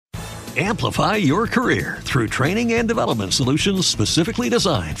Amplify your career through training and development solutions specifically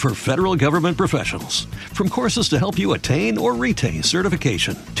designed for federal government professionals. From courses to help you attain or retain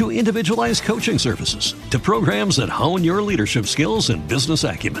certification, to individualized coaching services, to programs that hone your leadership skills and business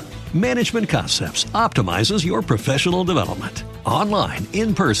acumen, Management Concepts optimizes your professional development. Online,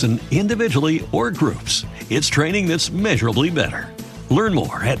 in person, individually, or groups, it's training that's measurably better. Learn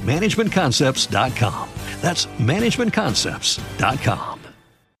more at managementconcepts.com. That's managementconcepts.com.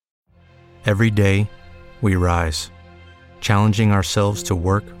 Every day, we rise, challenging ourselves to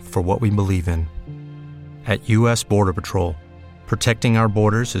work for what we believe in. At U.S. Border Patrol, protecting our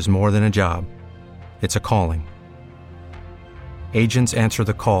borders is more than a job. It's a calling. Agents answer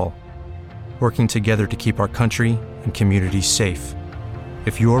the call, working together to keep our country and communities safe.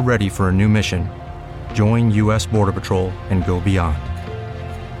 If you're ready for a new mission, join U.S. Border Patrol and go beyond.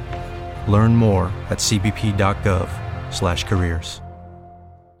 Learn more at cbp.gov/careers.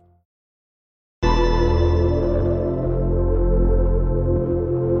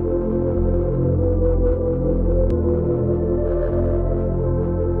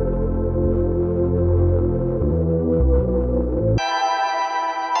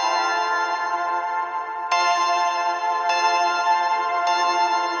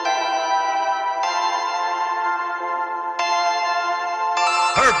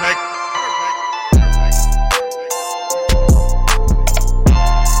 Perfect.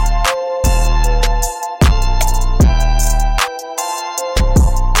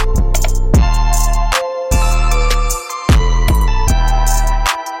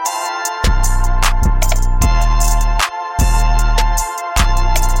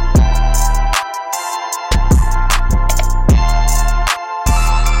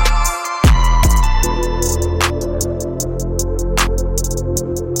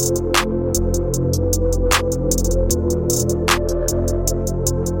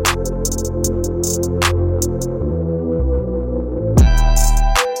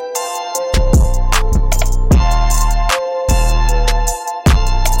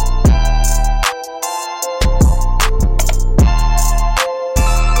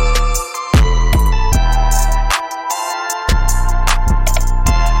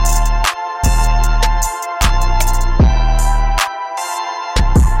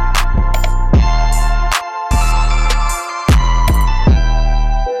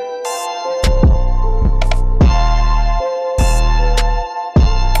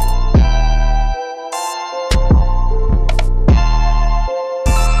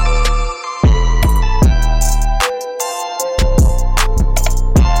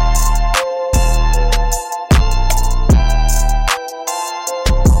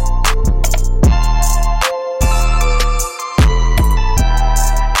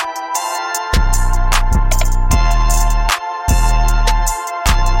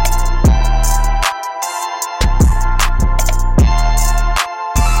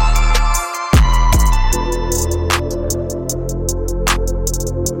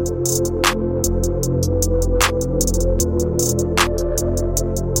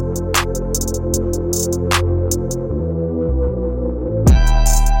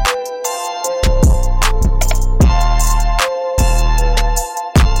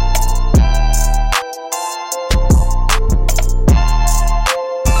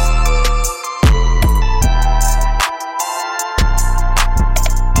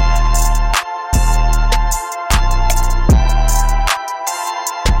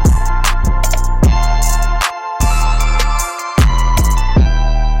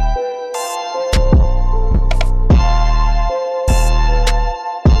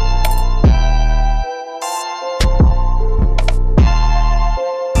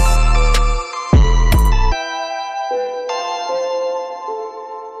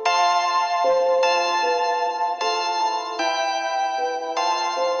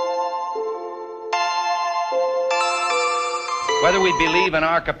 Whether we believe in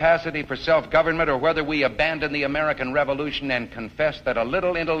our capacity for self-government or whether we abandon the American Revolution and confess that a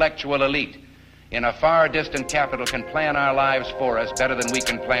little intellectual elite in a far distant capital can plan our lives for us better than we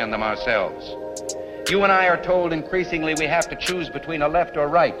can plan them ourselves. You and I are told increasingly we have to choose between a left or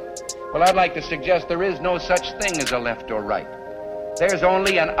right. Well, I'd like to suggest there is no such thing as a left or right. There's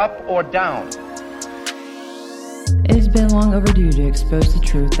only an up or down. It has been long overdue to expose the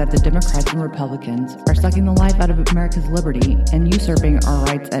truth that the Democrats and Republicans are sucking the life out of America's liberty and usurping our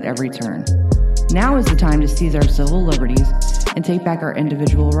rights at every turn. Now is the time to seize our civil liberties and take back our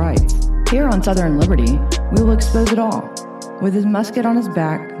individual rights. Here on Southern Liberty, we will expose it all. With his musket on his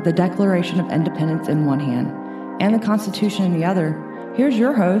back, the Declaration of Independence in one hand, and the Constitution in the other, here's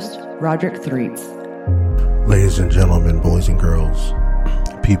your host, Roderick Threets. Ladies and gentlemen, boys and girls,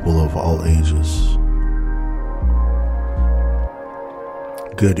 people of all ages.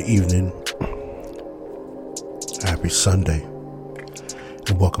 Good evening. Happy Sunday.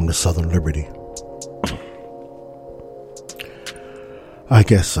 And welcome to Southern Liberty. I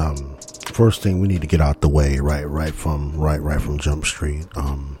guess first thing we need to get out the way right from Jump Street.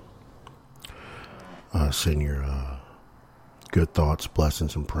 Send your good thoughts,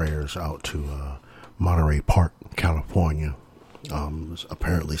 blessings, and prayers out to Monterey Park, California.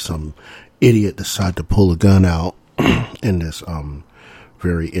 Apparently some idiot decided to pull a gun out in this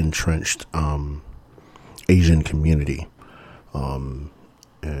very entrenched Asian community in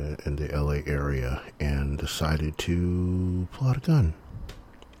the LA area and decided to pull out a gun.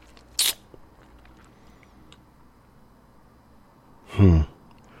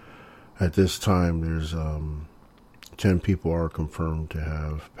 At this time, there's 10 people are confirmed to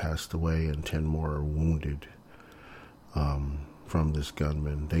have passed away and 10 more are wounded from this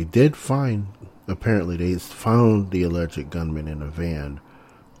gunman. Apparently they found the alleged gunman in a van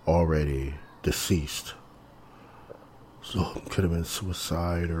already deceased. So it could have been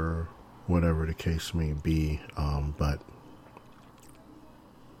suicide or whatever the case may be. But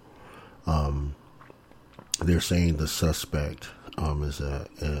they're saying the suspect is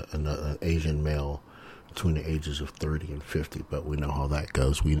an Asian male between the ages of 30 and 50, but we know how that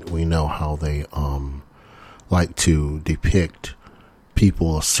goes. We know how they like to depict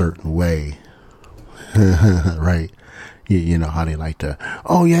people a certain way, right? You know how they like to.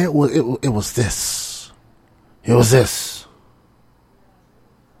 Oh yeah, it was this. It was this.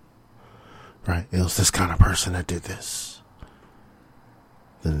 Right? It was this kind of person that did this.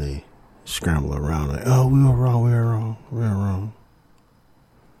 Then they scramble around like, oh, we were wrong.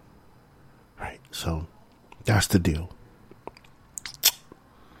 Right? So that's the deal.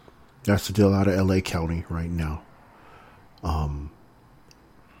 That's the deal out of LA County right now.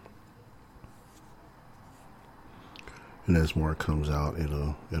 And as more comes out,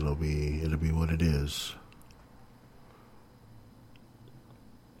 it'll be what it is.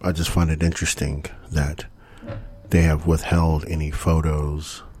 I just find it interesting that they have withheld any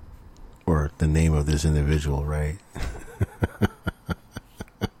photos or the name of this individual, right?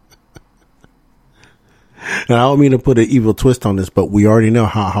 And I don't mean to put an evil twist on this, but we already know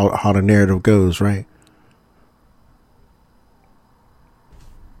how the narrative goes, right?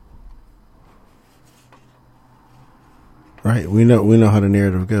 Right, we know how the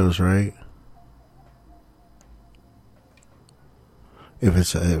narrative goes, right? If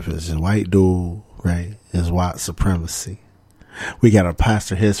it's a white dude, right, it's white supremacy. We got to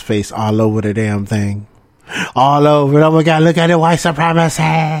plaster his face all over the damn thing, all over. Oh my God, look at the white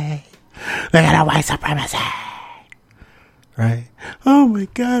supremacy! Look at the white supremacy! Right? Oh my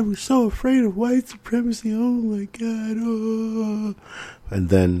God, we're so afraid of white supremacy. Oh my God! Oh. And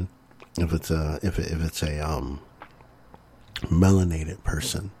then if it's a melanated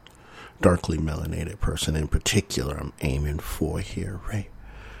person, darkly melanated person in particular, I'm aiming for here, right?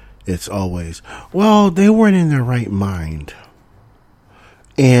 It's always, well, they weren't in their right mind.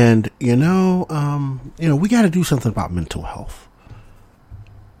 And, we got to do something about mental health.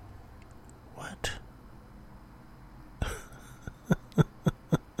 What?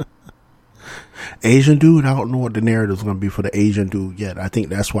 Asian dude, I don't know what the narrative is going to be for the Asian dude yet. I think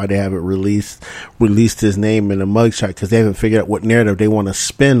that's why they haven't released his name in the mugshot, because they haven't figured out what narrative they want to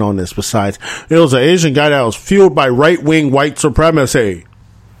spin on this. Besides, it was an Asian guy that was fueled by right-wing white supremacy.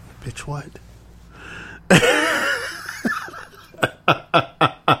 Bitch, what?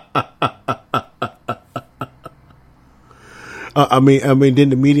 I mean, didn't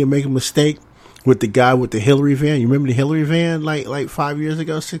the media make a mistake with the guy with the Hillary van? You remember the Hillary van like 5 years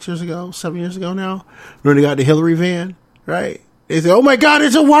ago, 6 years ago, 7 years ago now? Remember they got the Hillary van, right? They said, oh my God,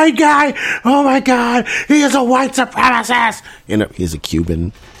 it's a white guy. Oh my God, he is a white supremacist. And he's a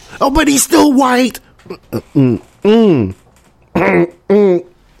Cuban. Oh, but he's still white.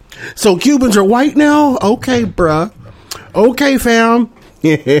 So Cubans are white now? Okay, bruh. Okay, fam.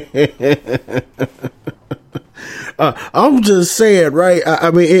 I'm just saying, right?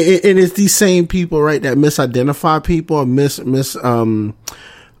 I mean, and it's these same people, right, that misidentify people, they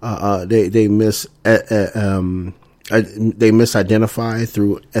misidentify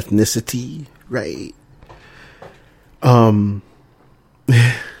through ethnicity, right?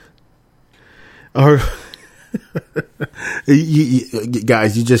 Or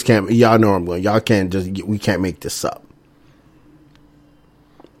guys, you just can't. Y'all know where I'm going. Y'all can't we can't make this up.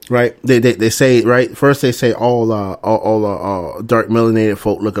 Right? They say, right? First they say all dark melanated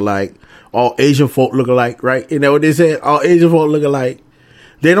folk look alike. All Asian folk look alike, right? You know what they said? All Asian folk look alike.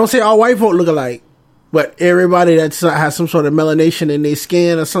 They don't say all white folk look alike. But everybody that has some sort of melanation in their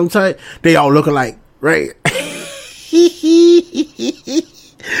skin or some type, they all look alike, right?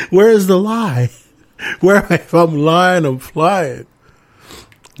 Where is the lie? If I'm lying, I'm flying.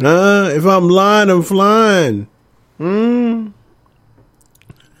 If I'm lying, I'm flying.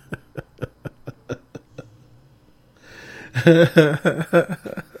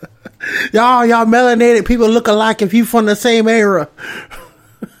 Y'all melanated people look alike if you from the same era.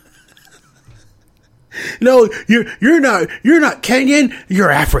 No, you're not Kenyan, you're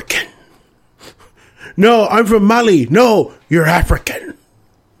African. No, I'm from Mali. No, you're African.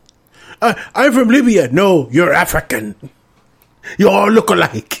 I'm from Libya. No, you're African. You all look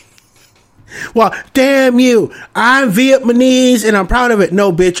alike. Well, damn you. I'm Vietnamese and I'm proud of it.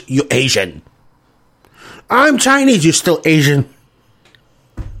 No, bitch, you Asian. I'm Chinese, you're still Asian.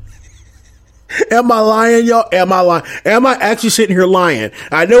 Am I lying, y'all? Am I lying? Am I actually sitting here lying?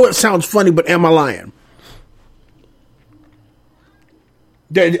 I know it sounds funny, but am I lying?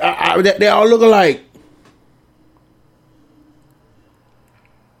 They all look alike.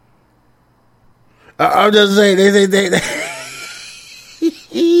 I'm just saying, they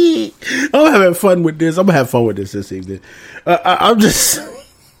I'm having fun with this. I'm gonna have fun with this evening. I'm just.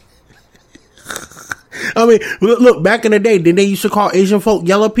 I mean, look, back in the day, didn't they used to call Asian folk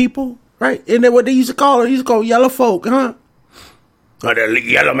yellow people? Right? Isn't that what they used to call it? They used to call yellow folk, huh? Oh, the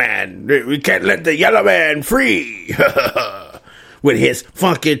yellow man. We can't let the yellow man free. With his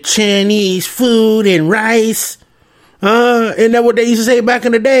funky Chinese food and rice. Isn't that what they used to say back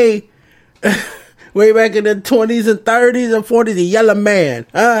in the day? Way back in the 20s and 30s and 40s, the yellow man.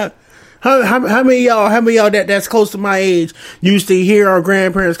 How many of y'all that's close to my age used to hear our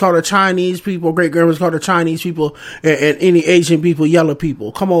grandparents call the Chinese people, great grandparents call the Chinese people, and any Asian people yellow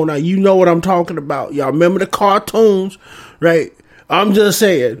people? Come on now, you know what I'm talking about. Y'all remember the cartoons, right? I'm just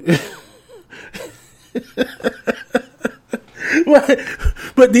saying.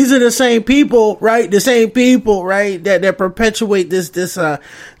 But these are the same people, right? The same people, right? That perpetuate this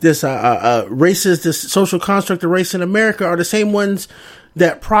racist, this social construct of race in America are the same ones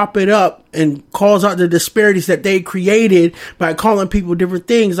that prop it up and calls out the disparities that they created by calling people different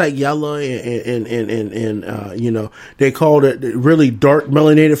things like yellow and you know, they called it really dark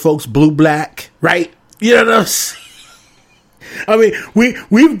melanated folks blue black, right? You know what I'm saying? I mean,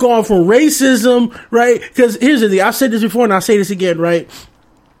 we've gone from racism, right? Because here's the thing, I've said this before and I'll say this again, right?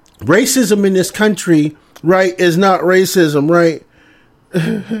 Racism in this country, right, is not racism, right?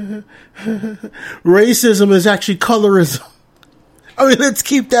 Racism is actually colorism. I mean, let's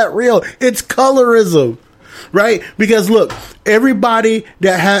keep that real. It's colorism, right? Because look, everybody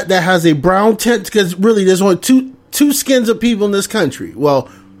that has a brown tint, because really there's only two skins of people in this country. Well,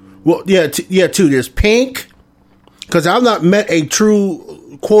 yeah, two. There's pink, because I've not met a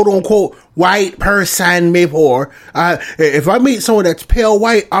true quote unquote white person before. If I meet someone that's pale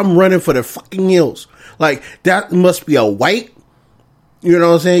white, I'm running for the fucking hills. Like, that must be a white. You know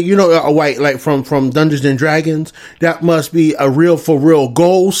what I'm saying? You know, a white, like from Dungeons and Dragons. That must be a real for real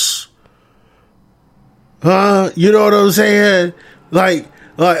ghost. Huh? You know what I'm saying? Like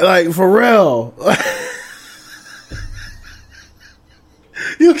for real.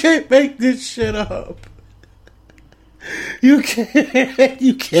 You can't make this shit up. You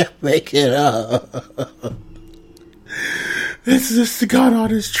can't make it up. It's just the God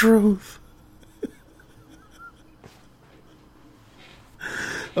honest truth.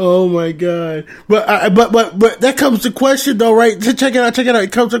 Oh my God! But that comes to question though, right? Check it out.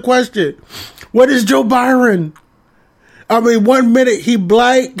 It comes to question. What is Joe Byron? I mean, 1 minute he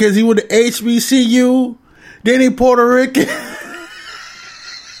black because he went to HBCU, then he Puerto Rican.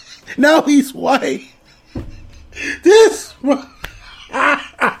 Now he's white. This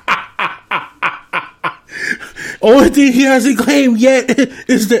only thing he hasn't claimed yet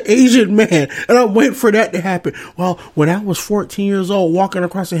is the Asian man. And I'm waiting for that to happen. Well, when I was 14 years old, walking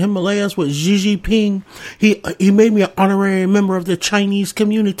across the Himalayas with Xi Jinping, he made me an honorary member of the Chinese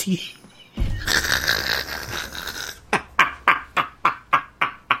community.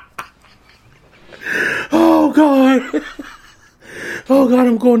 Oh, God. Oh, God,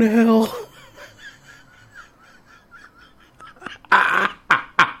 I'm going to hell.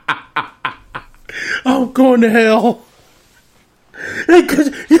 I'm going to hell.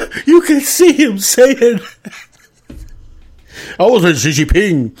 Because you can see him saying, I was with Xi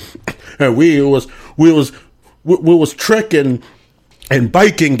Jinping, and we was trekking and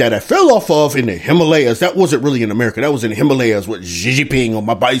biking that I fell off of in the Himalayas. That wasn't really in America. That was in the Himalayas with Xi Jinping on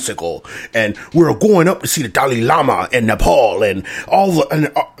my bicycle, and we were going up to see the Dalai Lama in Nepal, and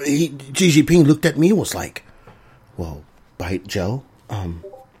Xi Jinping looked at me and was like, "Well, Joe,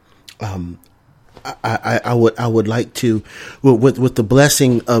 I would like to, with the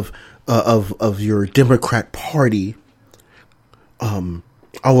blessing of your Democrat Party,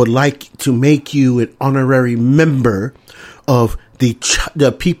 I would like to make you an honorary member of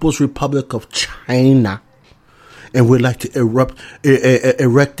the People's Republic of China, and would like to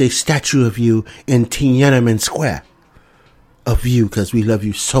erect a statue of you in Tiananmen Square, of you, because we love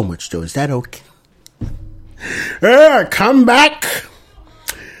you so much, Joe. Is that okay? Come back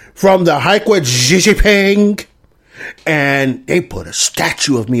from the hike with Xi Jinping, and they put a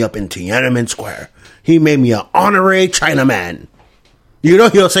statue of me up in Tiananmen Square. He made me an honorary Chinaman. You know,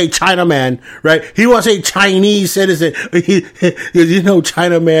 he'll say Chinaman, right? He won't say Chinese citizen. You know,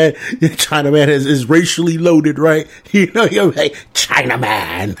 Chinaman is racially loaded, right? You know, he'll say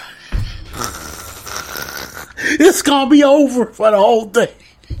Chinaman. It's gonna be over for the whole thing.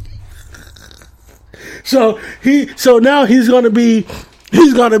 So now he's gonna be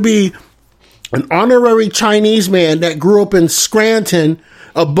an honorary Chinese man that grew up in Scranton,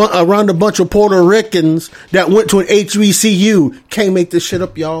 around a bunch of Puerto Ricans that went to an HBCU. Can't make this shit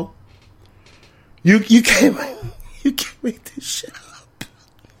up, y'all. You can't make this shit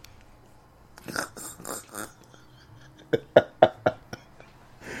up.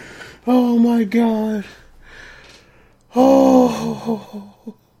 Oh my God.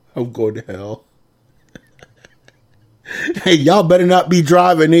 Oh, I'm going to hell. Hey, y'all better not be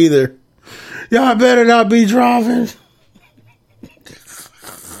driving either. Y'all better not be driving.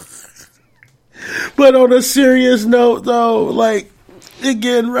 But on a serious note, though, like,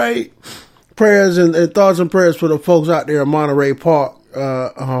 again, right? Prayers and thoughts and prayers for the folks out there in Monterey Park,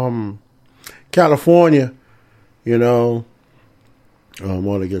 California. You know, I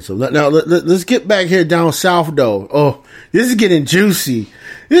want to get some. Now, let's get back here down south, though. Oh, this is getting juicy.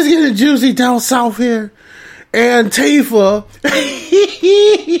 This is getting juicy down south here. Antifa.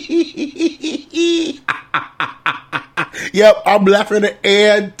 Yep, I'm laughing at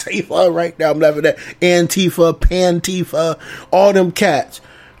Antifa right now. I'm laughing at Antifa, Pantifa, all them cats,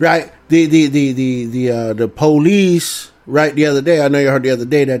 right? The police, right? The other day, I know you heard the other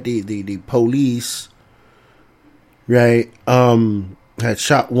day that the police, right, had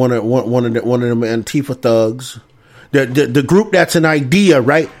shot one of them Antifa thugs. The group that's an idea,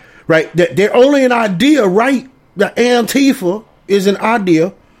 right? Right, they're only an idea, right? The Antifa is an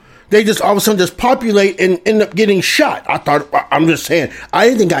idea. They just all of a sudden just populate and end up getting shot. I'm just saying, I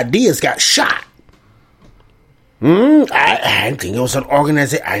didn't think ideas got shot. I didn't think it was an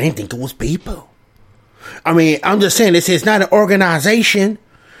organization. I didn't think it was people. I mean, I'm just saying, it's not an organization,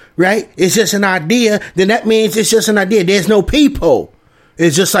 right? It's just an idea. Then that means it's just an idea. There's no people.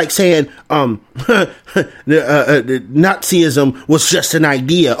 It's just like saying the Nazism was just an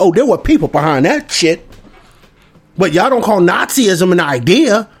idea. Oh, there were people behind that shit. But y'all don't call Nazism an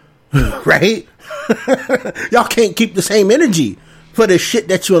idea, right? Y'all can't keep the same energy for the shit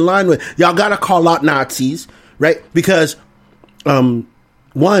that you align with. Y'all got to call out Nazis, right? Because,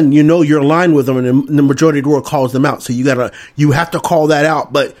 one, you know you're aligned with them, and the majority of the world calls them out. So you have to call that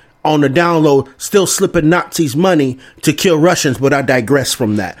out. But on the down low, still slipping Nazis money to kill Russians, but I digress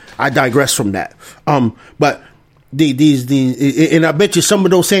from that. But and I bet you some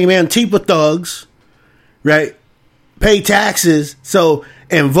of those same Antifa thugs, right, pay taxes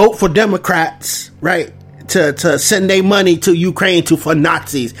and vote for Democrats, right, to send their money to Ukraine for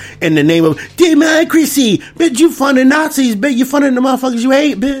Nazis in the name of democracy. Bet you funding Nazis, bet you funding the motherfuckers you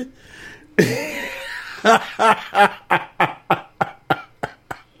hate, bet.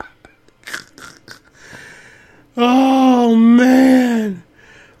 Oh man,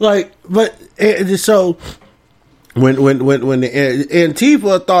 like, but so when the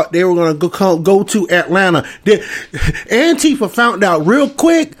Antifa thought they were gonna go to Atlanta, Antifa found out real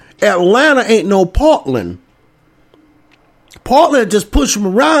quick Atlanta ain't no Portland. Portland just push them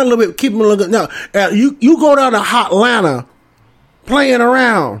around a little bit, keep them looking. Now you go down to Hotlanta, playing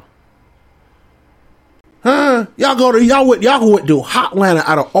around. Huh? Y'all went to Hotlanta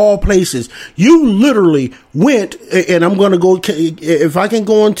out of all places. You literally went, and I'm gonna go, if I can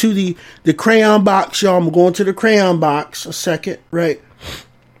go into the crayon box, y'all, I'm going to the crayon box a second, right?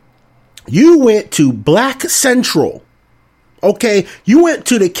 You went to Black Central. Okay? You went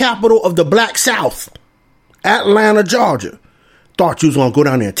to the capital of the Black South, Atlanta, Georgia. Thought you was gonna go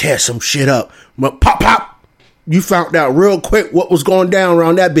down there and tear some shit up. But pop, you found out real quick what was going down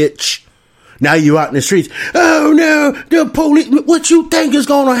around that bitch. Now you out in the streets. Oh no, the police. What you think is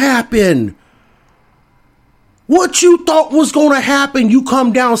going to happen? What you thought was going to happen? You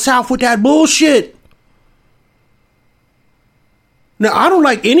come down south with that bullshit. Now, I don't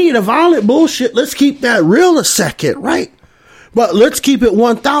like any of the violent bullshit. Let's keep that real a second, right? But let's keep it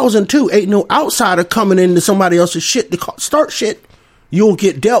 1,000 too. Ain't no outsider coming into somebody else's shit to start shit. You'll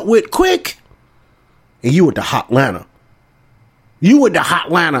get dealt with quick. And you with the Hotlanta. You with the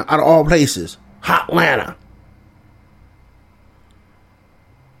Hotlanta out of all places. Hotlanta.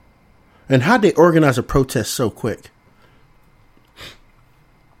 And how'd they organize a protest so quick?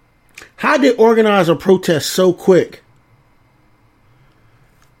 How'd they organize a protest so quick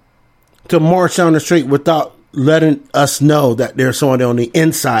to march down the street without letting us know that there's someone on the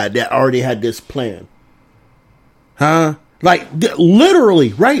inside that already had this plan? Huh? Like,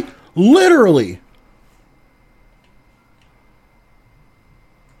 literally, right? Literally.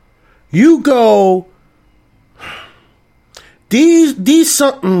 You go, these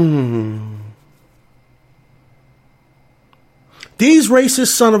racist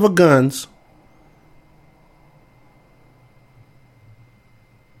son of a guns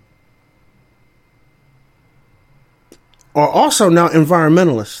are also now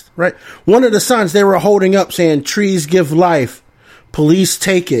environmentalists, right? One of the signs they were holding up saying, trees give life, police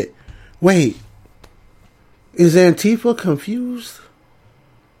take it. Wait, is Antifa confused?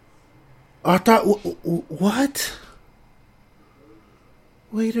 I thought, what?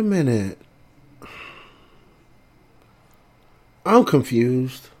 Wait a minute. I'm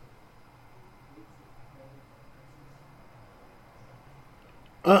confused.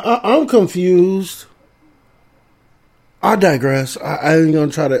 I'm confused. I digress. I ain't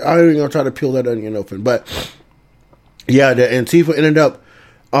gonna try to peel that onion open. But yeah, the Antifa ended up.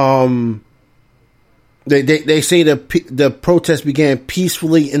 They say the protest began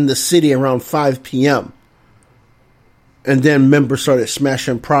peacefully in the city around 5 p.m. And then members started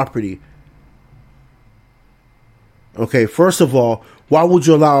smashing property. Okay, first of all, why would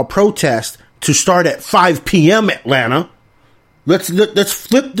you allow a protest to start at 5 p.m. Atlanta? Let's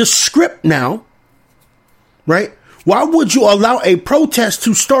flip the script now. Right? Why would you allow a protest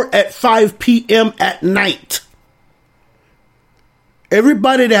to start at 5 p.m. at night?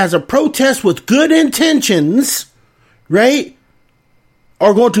 Everybody that has a protest with good intentions, right,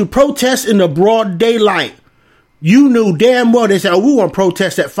 are going to protest in the broad daylight. You knew damn well they said, oh, we want to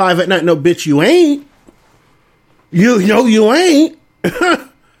protest at 5 at night. No, bitch, you ain't. You know you ain't.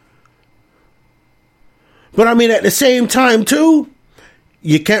 But I mean, at the same time, too,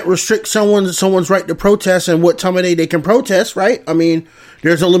 you can't restrict someone's right to protest and what time of day they can protest, right? I mean,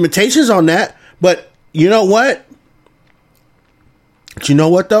 there's no limitations on that. But you know what? But you know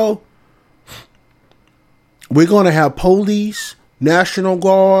what, though? We're going to have police, National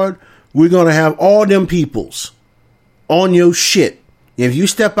Guard. We're going to have all them peoples on your shit. If you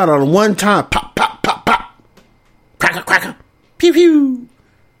step out on one time, pop, pop, pop, pop. Cracker, cracker. Pew, pew.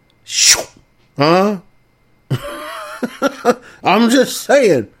 Shoo. Huh? I'm just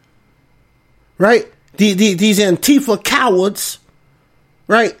saying. Right? These Antifa cowards,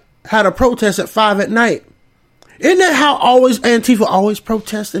 right, had a protest at 5 at night. Isn't that how Antifa always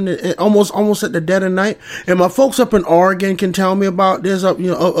protests almost at the dead of night? And my folks up in Oregon can tell me about this up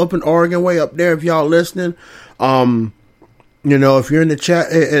in Oregon, way up there. If y'all listening, if you're in the chat,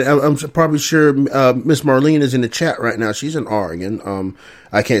 I'm probably sure Miss Marlene is in the chat right now. She's in Oregon.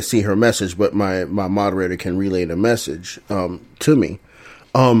 I can't see her message, but my moderator can relay the message to me.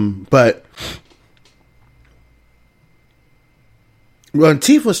 But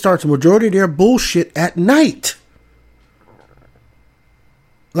Antifa starts the majority of their bullshit at night.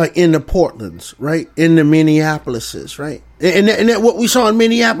 Like in the Portlands, right? In the Minneapolises, right? And that what we saw in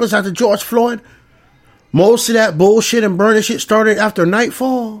Minneapolis after George Floyd, most of that bullshit and burning shit started after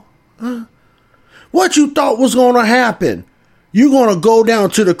nightfall. Huh? What you thought was going to happen? You're going to go down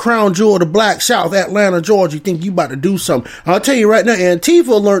to the crown jewel of the Black South, Atlanta, Georgia. You think you about to do something. I'll tell you right now,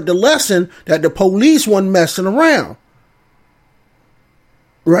 Antifa learned the lesson that the police wasn't messing around.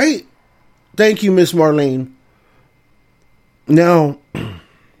 Right? Thank you, Miss Marlene.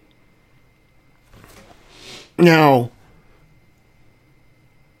 Now,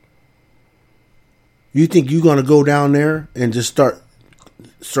 you think you're going to go down there and just start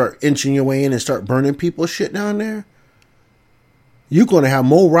inching your way in and start burning people's shit down there? You're going to have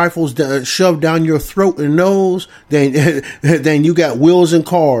more rifles shoved down your throat and nose than you got wheels and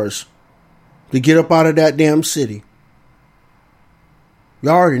cars to get up out of that damn city. You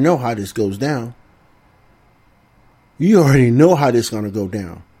already know how this goes down. You already know how this is going to go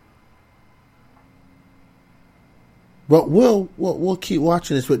down. But we'll keep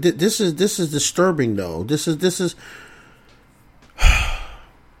watching this. But this is disturbing, though. This is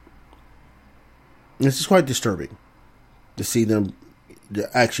quite disturbing to see them to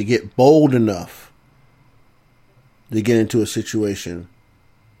actually get bold enough to get into a situation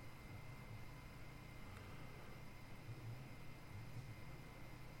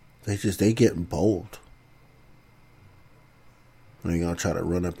They getting bold. They're gonna try to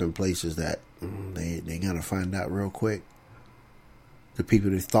run up in places that they gonna find out real quick. The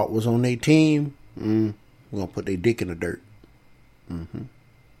people they thought was on their team, we're gonna put their dick in the dirt.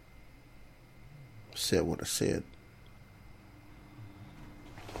 Said what I said.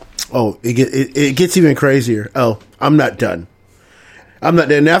 Oh, it gets even crazier. Oh, I'm not done.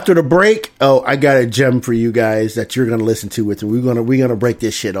 After the break, I got a gem for you guys that you're gonna listen to with me. We're gonna break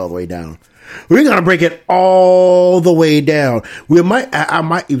this shit all the way down. We're gonna break it all the way down. I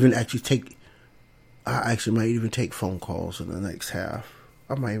might even take phone calls in the next half.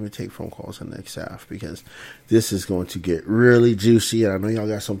 Because this is going to get really juicy, and I know y'all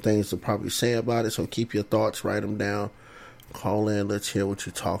got some things to probably say about it. So keep your thoughts, write them down, call in. Let's hear what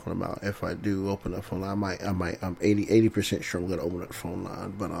you're talking about. If I do open up phone line, I'm 80% sure I'm gonna open up the phone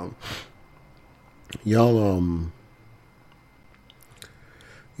line. But y'all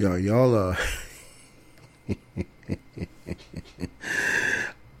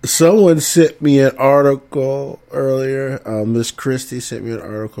someone sent me an article earlier. Miss Christie sent me an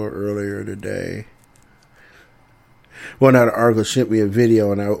article earlier today. Well, not an article. She sent me a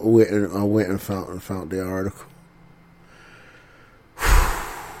video, and I went and found the article.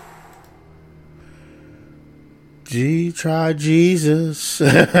 Try Jesus,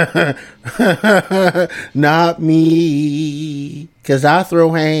 not me, 'cause I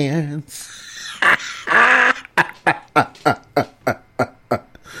throw hands.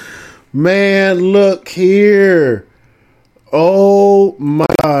 Man, look here. Oh my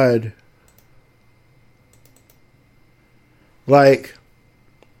God. Like,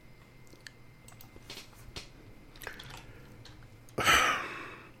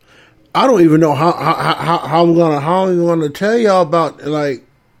 I don't even know how I'm gonna tell y'all about, like,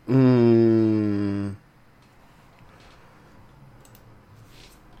 I'm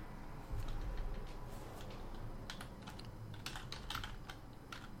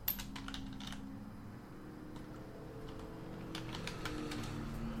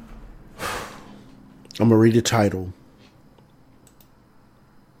gonna read the title.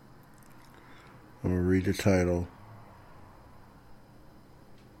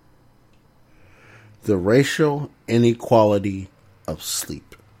 The racial inequality of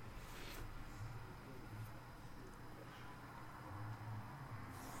sleep.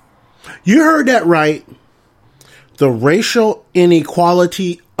 You heard that right. The racial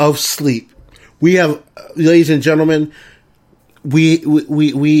inequality of sleep. We have, ladies and gentlemen, we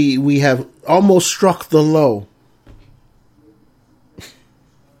have almost struck the low.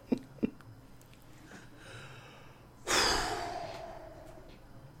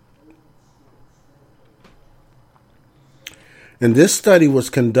 And this study was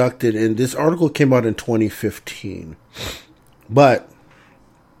conducted, and this article came out in 2015. But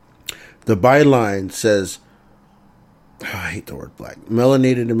the byline says, I hate the word black.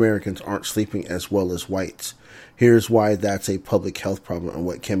 Melanated Americans aren't sleeping as well as whites. Here's why that's a public health problem and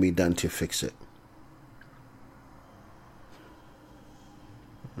what can be done to fix it.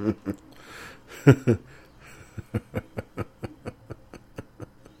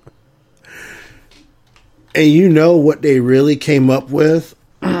 And you know what they really came up with?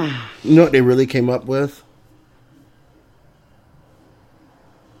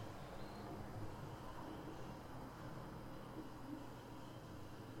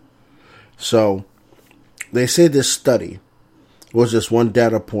 So, they say this study was just one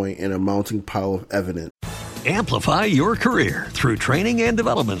data point in a mounting pile of evidence. Amplify your career through training and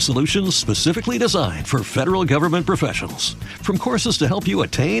development solutions specifically designed for federal government professionals. From courses to help you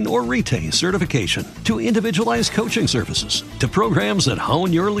attain or retain certification, to individualized coaching services, to programs that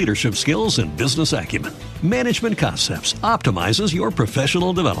hone your leadership skills and business acumen, Management Concepts optimizes your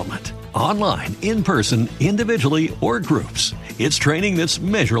professional development. Online, in person, individually, or groups, it's training that's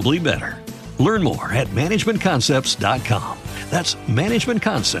measurably better. Learn more at managementconcepts.com. That's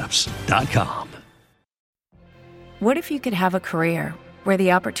managementconcepts.com. What if you could have a career where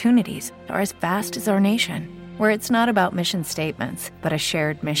the opportunities are as vast as our nation, where it's not about mission statements, but a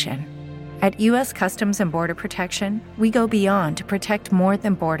shared mission? At U.S. Customs and Border Protection, we go beyond to protect more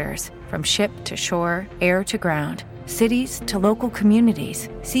than borders. From ship to shore, air to ground, cities to local communities,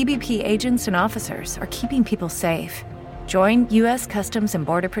 CBP agents and officers are keeping people safe. Join U.S. Customs and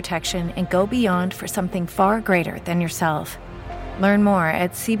Border Protection and go beyond for something far greater than yourself. Learn more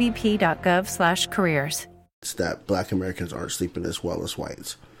at cbp.gov/careers. That black Americans aren't sleeping as well as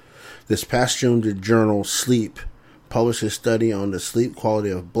whites. This past June, the journal Sleep published a study on the sleep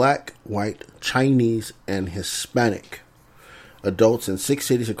quality of black, white, Chinese, and Hispanic adults in 6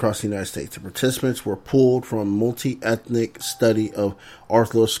 cities across the United States. The participants were pulled from multi-ethnic study of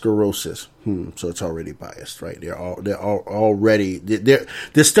atherosclerosis. So it's already biased, right?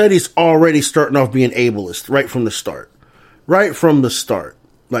 The study's already starting off being ableist right from the start. Right from the start.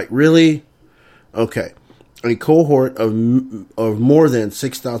 Like, really? Okay. A cohort of more than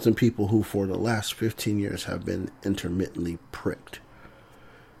 6,000 people who for the last 15 years have been intermittently pricked,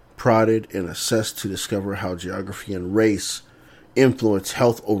 prodded, and assessed to discover how geography and race influence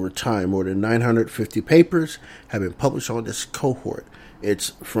health over time. More than 950 papers have been published on this cohort. It's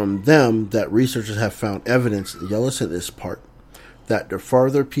from them that researchers have found evidence, the yellow in this part, that the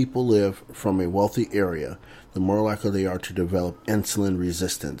farther people live from a wealthy area, the more likely they are to develop insulin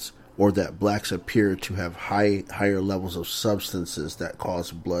resistance, or that blacks appear to have higher levels of substances that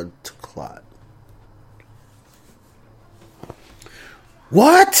cause blood to clot.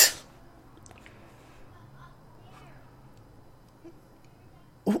 What?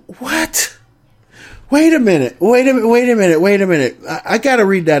 What? Wait a minute. I gotta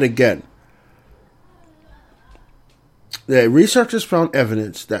read that again. The researchers found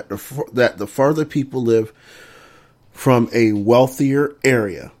evidence that the farther people live from a wealthier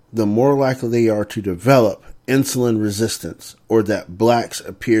area, the more likely they are to develop insulin resistance, or that blacks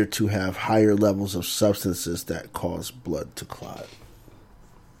appear to have higher levels of substances that cause blood to clot.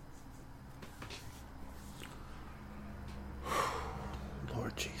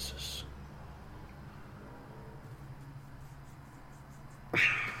 Lord Jesus.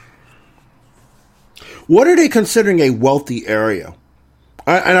 What are they considering a wealthy area?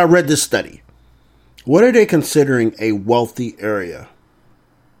 And I read this study. What are they considering a wealthy area?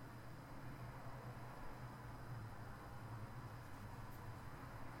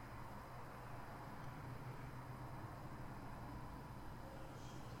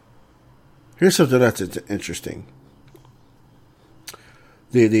 Here's something that's interesting.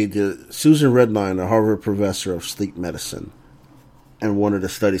 The Susan Redline, a Harvard professor of sleep medicine, and one of the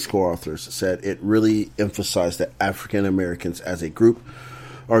study's co-authors, said it really emphasized that African Americans as a group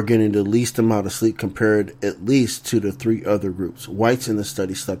are getting the least amount of sleep compared at least to the 3 other groups. Whites in the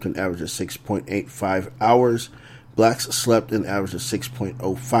study slept an average of 6.85 hours. Blacks slept an average of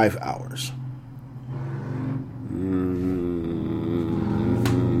 6.05 hours.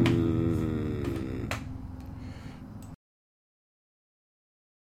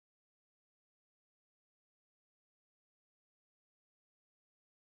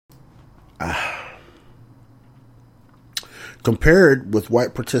 Compared with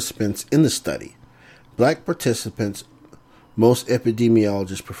white participants in the study, black participants, most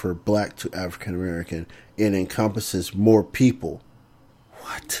epidemiologists prefer black to African American, and encompasses more people.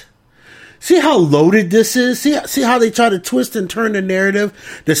 What? See how loaded this is? See how they try to twist and turn the narrative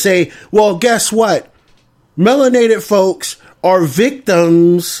to say, well, guess what? Melanated folks are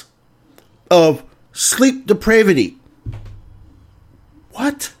victims of sleep depravity.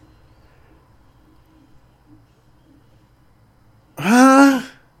 What? Huh?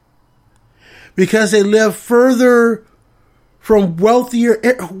 Because they live further from wealthier.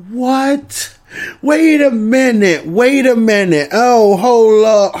 What? Wait a minute. Oh, hold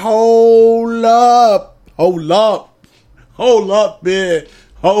up, man.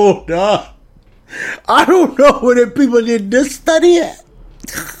 Hold up. I don't know where the people did this study at.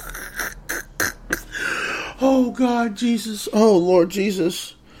 Oh, God, Jesus. Oh, Lord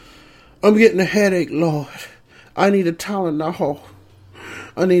Jesus. I'm getting a headache, Lord. I need a Tylenol.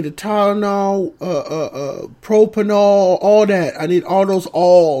 I need a Tylenol, Propanol, all that. I need all those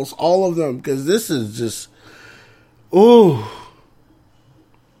alls, all of them, because this is just, ooh.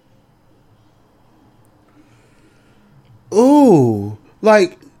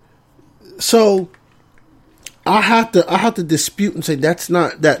 Like, so I have to dispute and say that's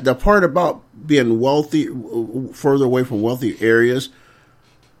not that the part about being wealthy, further away from wealthy areas,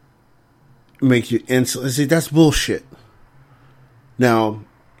 makes you insulin. See, that's bullshit. Now,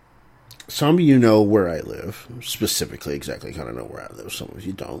 some of you know where I live, specifically, exactly kind of know where I live. Some of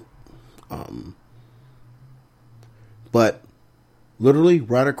you don't. But literally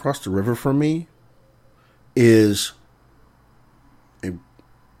right across the river from me is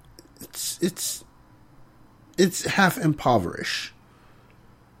it's half impoverished,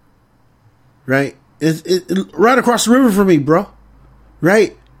 right? It right across the river from me, bro.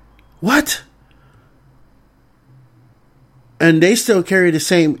 Right? What? And they still carry the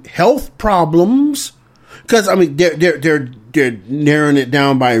same health problems, because I mean they're narrowing it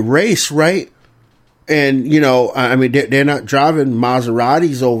down by race, right? And you know, I mean they're not driving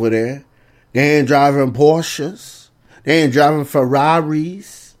Maseratis over there. They ain't driving Porsches. They ain't driving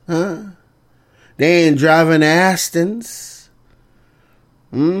Ferraris, huh? They ain't driving Astons.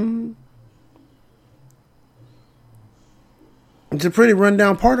 It's a pretty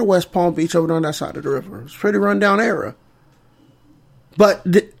rundown part of West Palm Beach over on that side of the river. It's a pretty rundown area. But,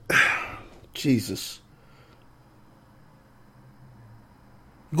 Jesus.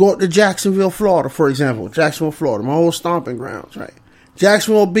 Go up to Jacksonville, Florida, for example. Jacksonville, Florida, my old stomping grounds, right?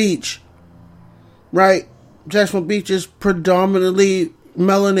 Jacksonville Beach, right? Jacksonville Beach is predominantly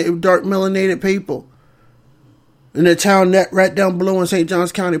dark melanated people. In the town right down below in St.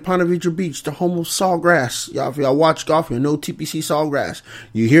 Johns County, Ponte Vedra Beach, the home of Sawgrass. Y'all, if y'all watch golf, you know TPC Sawgrass.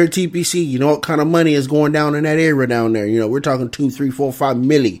 You hear TPC, you know what kind of money is going down in that area down there. You know, we're talking 2, 3, 4, 5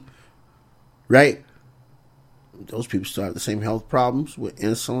 milli. Right? Those people still have the same health problems with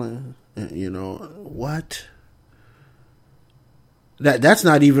insulin. You know, what? That's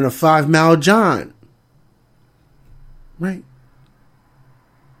not even a 5 Mile John. Right?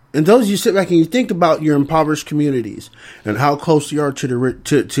 And those you sit back and you think about your impoverished communities and how close you are to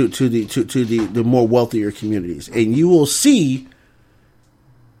the more wealthier communities, and you will see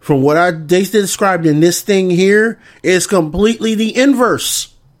from what they described in this thing here is completely the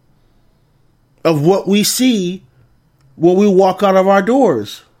inverse of what we see when we walk out of our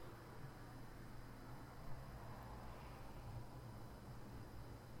doors.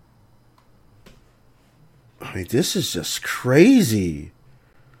 I mean, this is just crazy.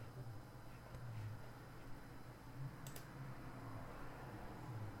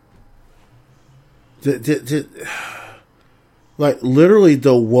 Like, literally,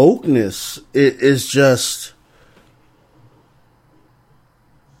 the wokeness is just...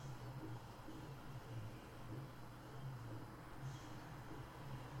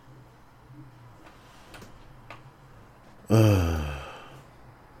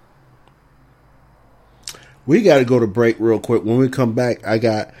 We got to go to break real quick. When we come back,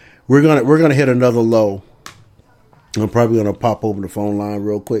 we're gonna hit another low. I'm probably gonna pop open the phone line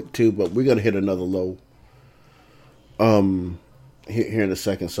real quick too, but we're gonna hit another low. Here in a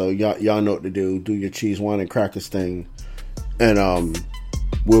second. So y'all know what to do. Do your cheese, wine, and crackers thing, and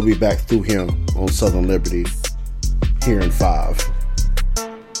we'll be back through him on Southern Liberty here in 5.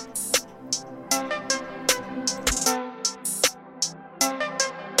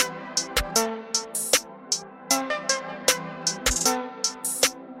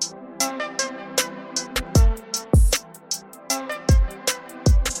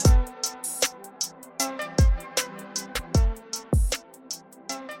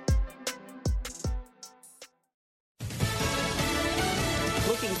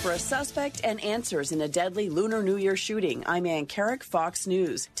 Suspect and answers in a deadly Lunar New Year shooting. I'm Ann Carrick, Fox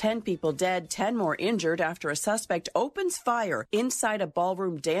News. 10 people dead, 10 more injured after a suspect opens fire inside a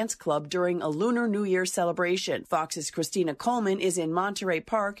ballroom dance club during a Lunar New Year celebration. Fox's Christina Coleman is in Monterey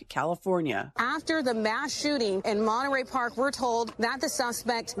Park, California. After the mass shooting in Monterey Park, we're told that the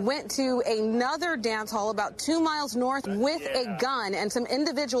suspect went to another dance hall about 2 miles north with a gun, and some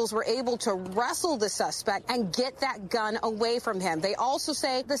individuals were able to wrestle the suspect and get that gun away from him. They also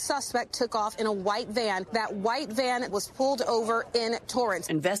say the suspect took off in a white van. That white van was pulled over in Torrance.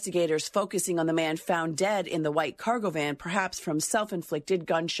 Investigators focusing on the man found dead in the white cargo van, perhaps from self-inflicted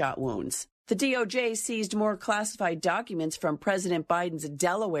gunshot wounds. The DOJ seized more classified documents from President Biden's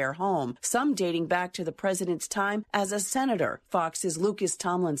Delaware home, some dating back to the president's time as a senator. Fox's Lucas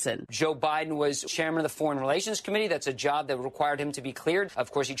Tomlinson. Joe Biden was chairman of the Foreign Relations Committee. That's a job that required him to be cleared.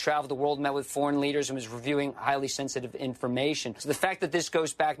 Of course, he traveled the world, met with foreign leaders, and was reviewing highly sensitive information. So the fact that this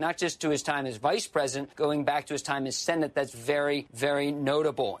goes back not just to his time as vice president, going back to his time as Senate, that's very, very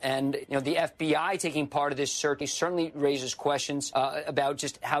notable. And, you know, the FBI taking part of this search certainly raises questions about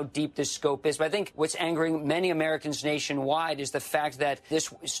just how deep this scope is. But I think what's angering many Americans nationwide is the fact that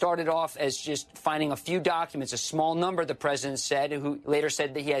this started off as just finding a few documents, a small number, the president said, who later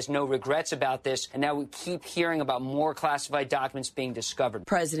said that he has no regrets about this. And now we keep hearing about more classified documents being discovered.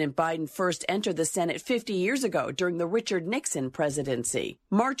 President Biden first entered the Senate 50 years ago during the Richard Nixon presidency.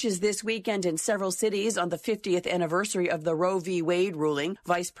 Marches this weekend in several cities on the 50th anniversary of the Roe v. Wade ruling.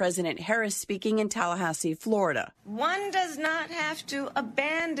 Vice President Harris speaking in Tallahassee, Florida. One does not have to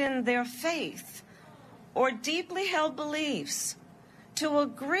abandon their faith or deeply held beliefs to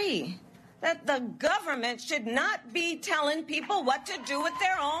agree that the government should not be telling people what to do with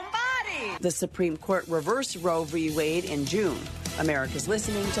their own body. The Supreme Court reversed Roe v. Wade in June. America's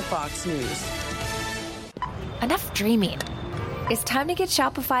listening to Fox News. Enough dreaming. It's time to get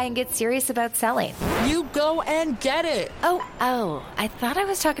Shopify and get serious about selling. You go and get it. Oh, I thought I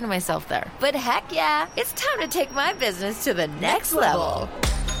was talking to myself there. But heck yeah, it's time to take my business to the next level.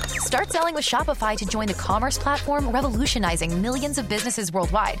 Start selling with Shopify to join the commerce platform revolutionizing millions of businesses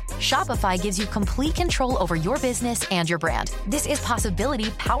worldwide. Shopify gives you complete control over your business and your brand. This is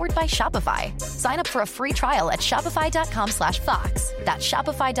Possibility powered by Shopify. Sign up for a free trial at shopify.com/Fox. That's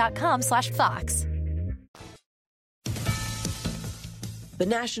shopify.com/Fox. The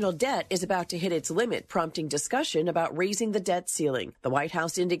national debt is about to hit its limit, prompting discussion about raising the debt ceiling. The White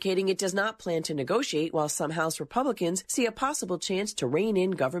House indicating it does not plan to negotiate, while some House Republicans see a possible chance to rein in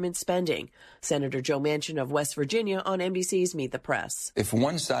government spending. Senator Joe Manchin of West Virginia on NBC's Meet the Press. If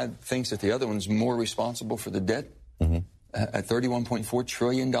one side thinks that the other one's more responsible for the debt, at $31.4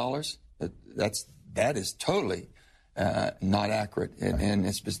 trillion, that is totally not accurate, and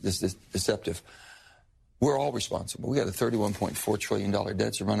it's deceptive. We're all responsible. We got a $31.4 trillion debt.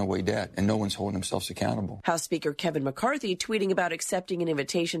 It's a runaway debt, and no one's holding themselves accountable. House Speaker Kevin McCarthy tweeting about accepting an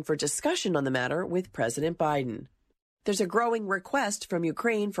invitation for discussion on the matter with President Biden. There's a growing request from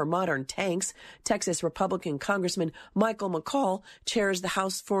Ukraine for modern tanks. Texas Republican Congressman Michael McCall chairs the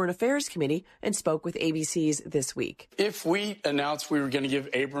House Foreign Affairs Committee and spoke with ABC's This Week. If we announced we were going to give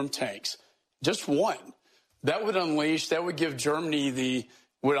Abrams tanks, just one, that would give Germany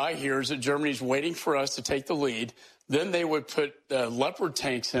what I hear is that Germany's waiting for us to take the lead. Then they would put Leopard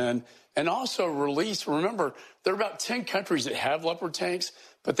tanks in and also release. Remember, there are about 10 countries that have Leopard tanks,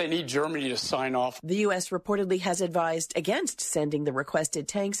 but they need Germany to sign off. The U.S. reportedly has advised against sending the requested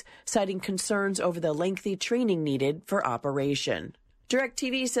tanks, citing concerns over the lengthy training needed for operation.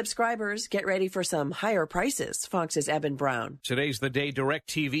 DirecTV subscribers, get ready for some higher prices. Fox's Eben Brown. Today's the day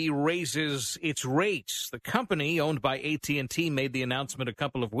DirecTV raises its rates. The company, owned by AT&T, made the announcement a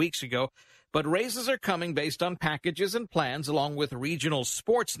couple of weeks ago, but raises are coming based on packages and plans along with regional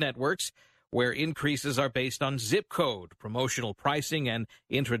sports networks, where increases are based on zip code. Promotional pricing and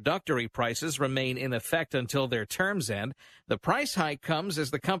introductory prices remain in effect until their terms end. The price hike comes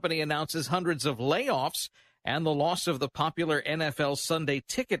as the company announces hundreds of layoffs and the loss of the popular NFL Sunday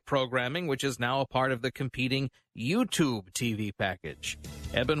Ticket programming, which is now a part of the competing YouTube TV package.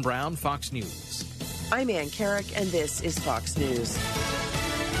 Eben Brown, Fox News. I'm Ann Carrick, and this is Fox News.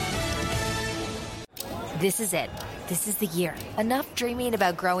 This is it. This is the year. Enough dreaming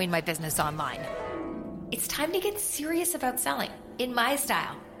about growing my business online. It's time to get serious about selling in my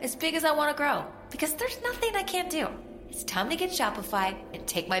style, as big as I want to grow, because there's nothing I can't do. It's time to get Shopify and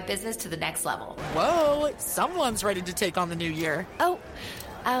take my business to the next level. Whoa, someone's ready to take on the new year. Oh,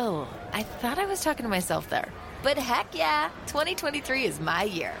 I thought I was talking to myself there. But heck yeah, 2023 is my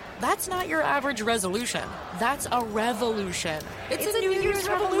year. That's not your average resolution. That's a revolution. It's a New Year's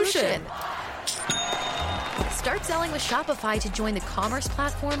revolution. Start selling with Shopify to join the commerce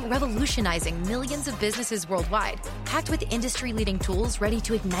platform revolutionizing millions of businesses worldwide. Packed with industry-leading tools ready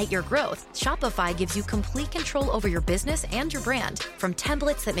to ignite your growth, Shopify gives you complete control over your business and your brand. From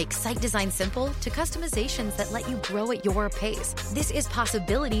templates that make site design simple to customizations that let you grow at your pace. This is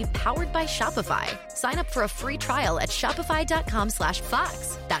Possibility powered by Shopify. Sign up for a free trial at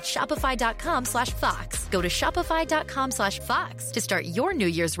shopify.com/Fox. That's shopify.com/Fox. Go to shopify.com/Fox to start your New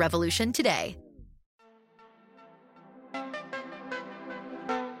Year's revolution today.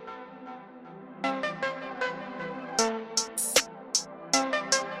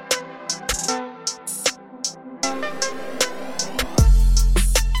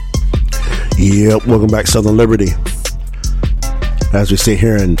 Yep, welcome back, Southern Liberty. As we sit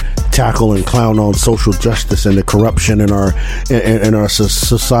here and tackle and clown on social justice and the corruption in our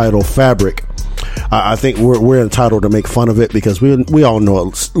societal fabric, I think we're entitled to make fun of it because we all know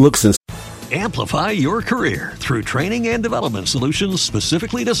it looks and. Amplify your career through training and development solutions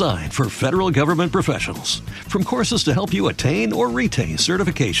specifically designed for federal government professionals. From courses to help you attain or retain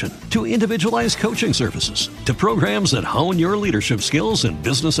certification, to individualized coaching services, to programs that hone your leadership skills and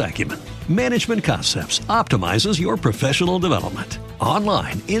business acumen, Management Concepts optimizes your professional development.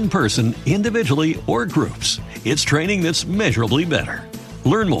 Online, in person, individually, or groups, it's training that's measurably better.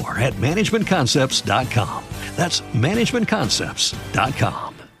 Learn more at managementconcepts.com. That's managementconcepts.com.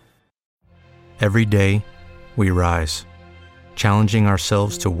 Every day, we rise, challenging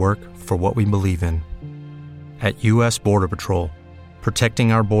ourselves to work for what we believe in. At U.S. Border Patrol,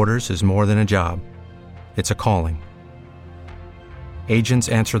 protecting our borders is more than a job. It's a calling. Agents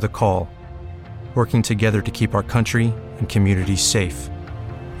answer the call, working together to keep our country and communities safe.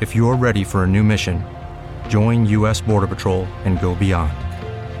 If you're ready for a new mission, join U.S. Border Patrol and go beyond.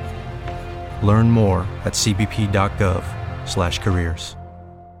 Learn more at cbp.gov/careers.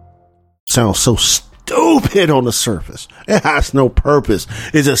 Sounds so stupid on the surface. It has no purpose.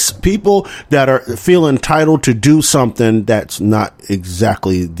 It's just people that feel entitled to do something that's not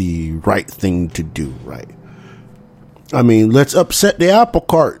exactly the right thing to do, right? I mean, let's upset the apple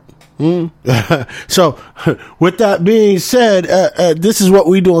cart. So, with that being said, this is what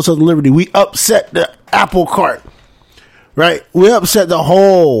we do on Southern Liberty. We upset the apple cart, right? We upset the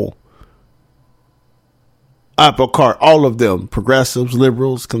whole apple cart, all of them, progressives,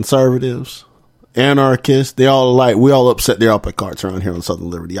 liberals, conservatives, anarchists, they all alike. We all upset their apple carts around here on Southern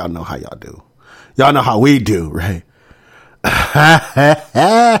Liberty. Y'all know how y'all do. Y'all know how we do, right?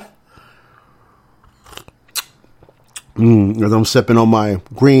 As I'm sipping on my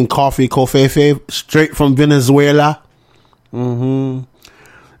green coffee, covfefe, straight from Venezuela. The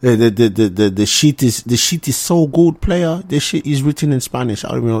sheet is so good, player. The shit is written in Spanish. I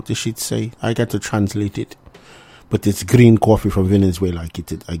don't even know what the shit say. I got to translate it. But it's green coffee from Venezuela. I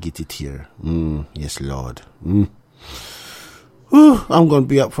get it here. Yes, Lord. I'm going to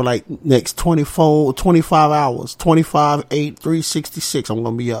be up for like next 25 hours. 25, 8, 366. I'm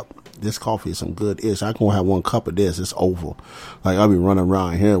going to be up. This coffee is some good ish. I can have one cup of this. It's over. Like I'll be running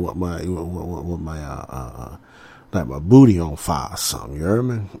around here with my like my booty on fire or something. You heard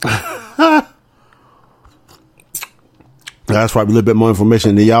me? That's probably a little bit more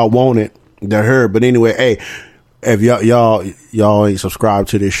information than y'all wanted to hear. But anyway, hey, if y'all ain't subscribed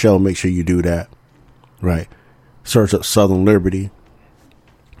to this show, make sure you do that. Right? Search up Southern Liberty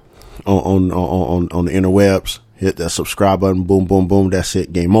on the interwebs. Hit that subscribe button. Boom, boom, boom. That's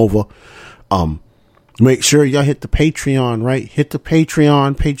it. Game over. Make sure y'all hit the Patreon, right? Hit the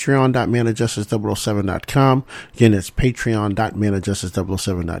Patreon, patreon.manofjustice007.com. Again, that's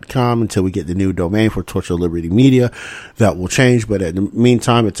patreon.manofjustice007.com until we get the new domain for Torch of Liberty Media. That will change, but at the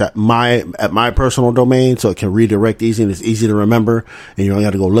meantime, it's at my personal domain, so it can redirect easy and it's easy to remember, and you don't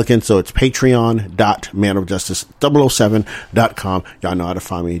have to go looking. So it's patreon.manofjustice007.com. Y'all know how to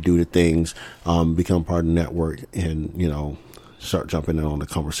find me, do the things, become part of the network, and, you know, start jumping in on the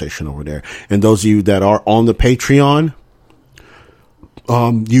conversation over there. And those of you that are on the Patreon,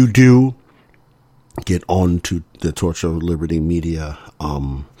 you do get on to the Torch of Liberty Media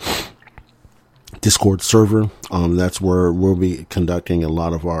Discord server. That's where we'll be conducting a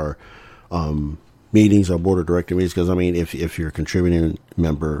lot of our meetings, our board of director meetings. Because I mean, if you're a contributing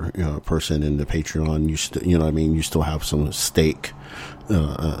member, person in the Patreon, you still have some stake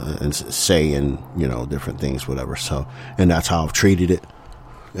and say in, different things, whatever. So, and that's how I've treated it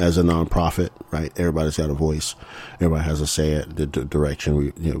as a nonprofit, right? Everybody's got a voice. Everybody has a say at the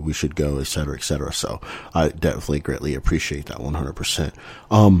direction we should go, et cetera, et cetera. So I definitely greatly appreciate that 100%.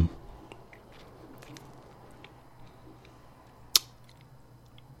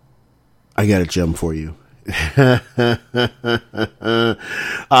 I got a gem for you.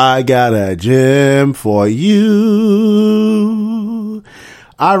 I got a gem for you.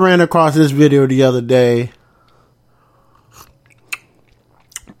 I ran across this video the other day,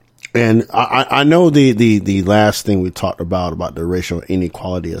 and I know the last thing we talked about the racial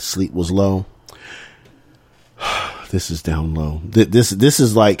inequality of sleep was low. This is down low. This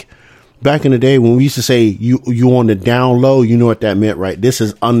is like back in the day when we used to say you on the down low. You know what that meant, right? This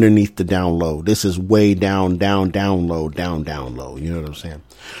is underneath the down low. This is way down low, down low. You know what I'm saying?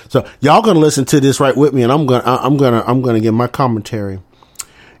 So y'all gonna listen to this right with me, and I'm gonna give my commentary.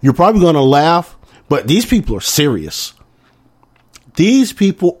 You're probably gonna laugh, but these people are serious. These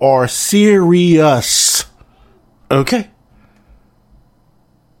people are serious. Okay.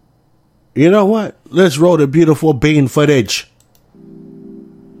 You know what? Let's roll the beautiful bean footage.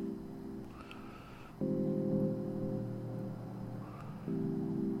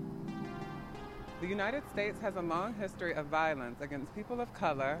 The United States has a long history of violence against people of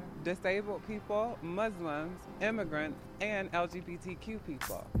color, disabled people, Muslims, immigrants, and LGBTQ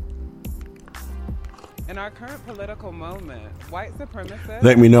people. In our current political moment, white supremacists...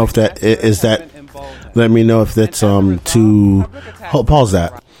 Let me know if that is that. Let me know if that's too. Pause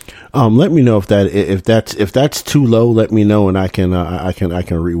that. Let me know if that's too low. Let me know, and I can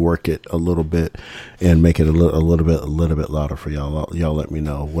rework it a little bit and make it a little bit louder for y'all. Y'all let me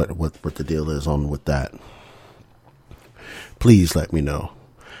know what the deal is on with that. Please let me know.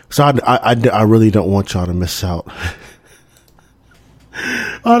 So I really don't want y'all to miss out.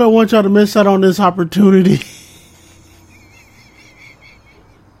 I don't want y'all to miss out on this opportunity.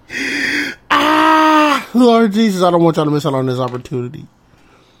 Lord Jesus, I don't want y'all to miss out on this opportunity.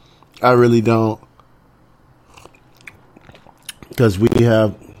 I really don't. Because we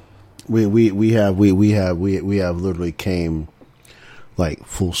have literally came like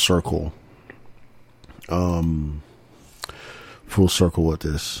full circle. Full circle with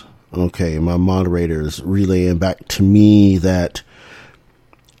this. Okay, my moderator is relaying back to me that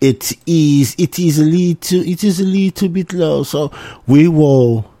it is a little bit low. So we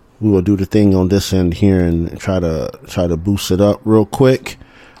will do the thing on this end here and try to boost it up real quick.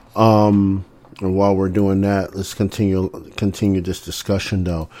 And while we're doing that, let's continue this discussion,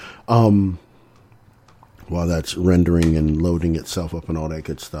 though. While that's rendering and loading itself up and all that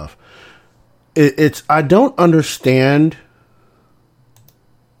good stuff. It's I don't understand.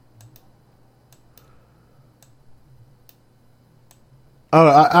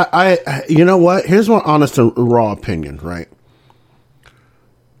 I you know what? Here's my honest and raw opinion, right?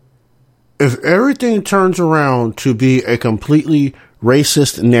 If everything turns around to be a completely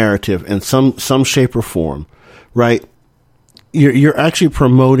racist narrative in some shape or form, right? You're actually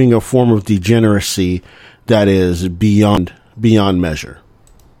promoting a form of degeneracy that is beyond measure.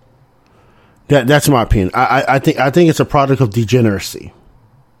 That's my opinion. I think it's a product of degeneracy.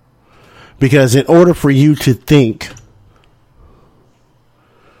 Because in order for you to think,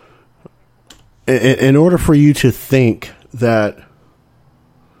 that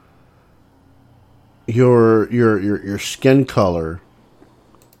your skin color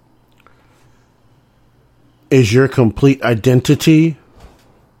is your complete identity,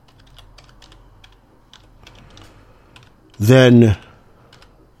 then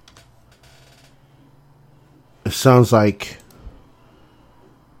it sounds like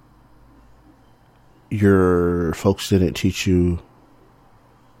your folks didn't teach you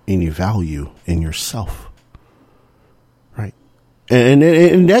any value in yourself, right? And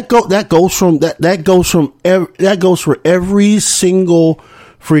that goes for every single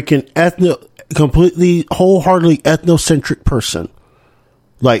freaking completely wholeheartedly ethnocentric person.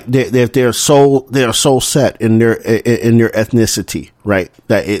 Like they're so set in their ethnicity, right?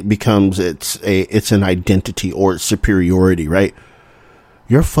 That it becomes it's an identity or it's superiority, right?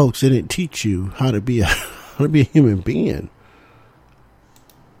 Your folks didn't teach you how to be a human being,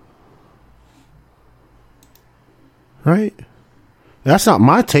 right? That's not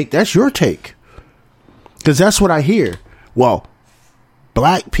my take. That's your take, because that's what I hear. Well,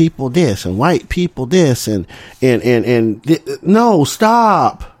 black people this and white people this and no,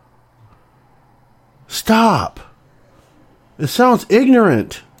 stop. It sounds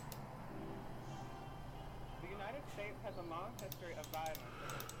ignorant. The United States has a long history of violence.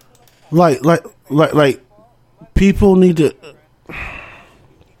 Like people need to.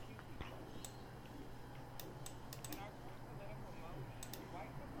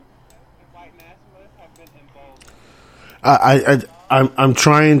 I'm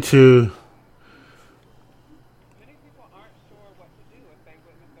trying to. Many people aren't sure what to do if they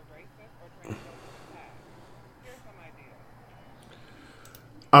witness a racist or transphobic attack. Here's some ideas.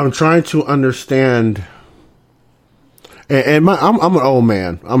 I'm trying to understand. And I'm an old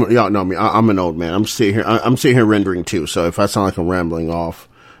man. Y'all know me. I'm an old man. I'm sitting here rendering too. So if I sound like I'm rambling off,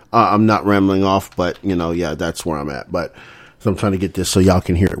 I'm not rambling off. But yeah, that's where I'm at. But. So I'm trying to get this so y'all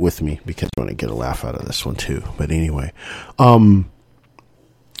can hear it with me, because I want to get a laugh out of this one too. But anyway, to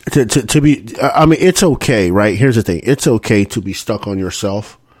be, I mean, it's okay, right? Here's the thing. It's okay to be stuck on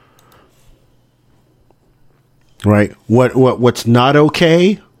yourself, right? What's not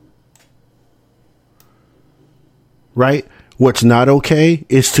okay, right? What's not okay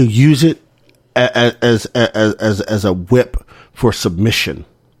is to use it as a whip for submission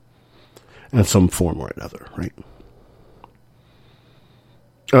in some form or another, right?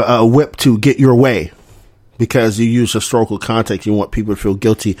 A whip to get your way, because you use historical context. You want people to feel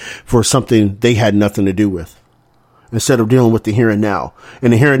guilty for something they had nothing to do with, instead of dealing with the here and now.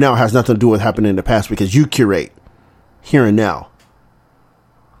 And the here and now has nothing to do with what happened in the past, because you curate here and now.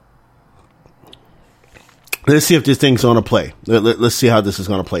 Let's see if this thing's going to play. Let's see how this is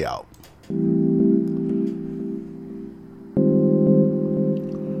going to play out.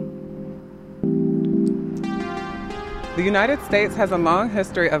 The United States has a long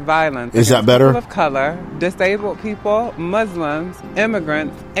history of violence against people of color, disabled people, Muslims,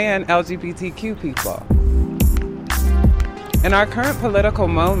 immigrants, and LGBTQ people. In our current political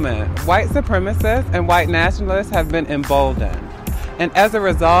moment, white supremacists and white nationalists have been emboldened, and as a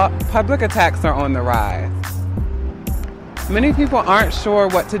result, public attacks are on the rise. Many people aren't sure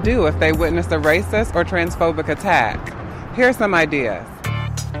what to do if they witness a racist or transphobic attack. Here are some ideas.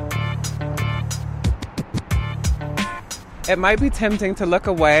 It might be tempting to look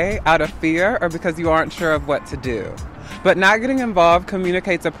away out of fear or because you aren't sure of what to do. But not getting involved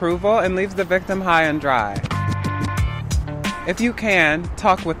communicates approval and leaves the victim high and dry. If you can,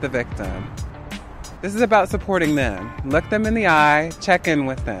 talk with the victim. This is about supporting them. Look them in the eye, check in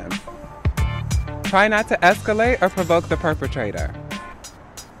with them. Try not to escalate or provoke the perpetrator.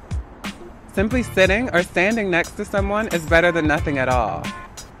 Simply sitting or standing next to someone is better than nothing at all.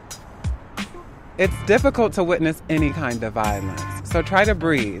 It's difficult to witness any kind of violence, so try to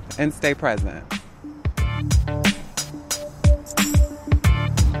breathe and stay present.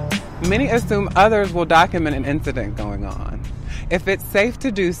 Many assume others will document an incident going on. If it's safe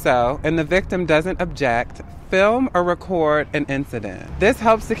to do so and the victim doesn't object, film or record an incident. This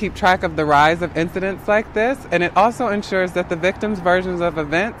helps to keep track of the rise of incidents like this, and it also ensures that the victim's versions of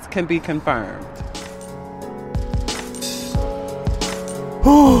events can be confirmed.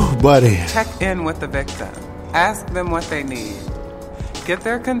 Ooh, buddy. Check in with the victim. Ask them what they need. Get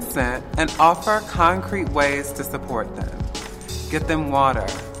their consent and offer concrete ways to support them. Get them water.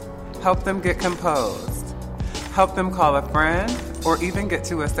 Help them get composed. Help them call a friend or even get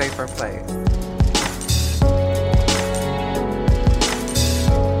to a safer place.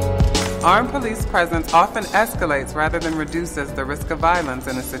 Armed police presence often escalates rather than reduces the risk of violence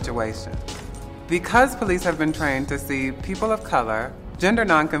in a situation. Because police have been trained to see people of color, gender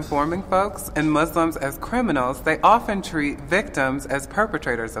nonconforming folks, and Muslims as criminals, they often treat victims as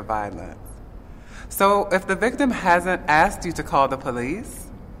perpetrators of violence. So if the victim hasn't asked you to call the police,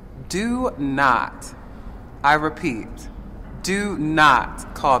 do not, I repeat, do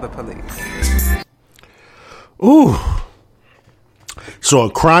not call the police. Ooh. So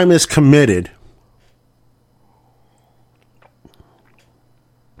a crime is committed.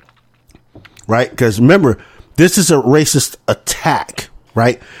 Right? Because remember, this is a racist attack,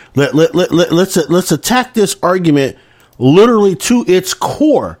 right? Let's attack this argument literally to its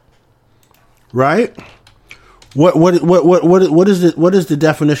core, right? What is the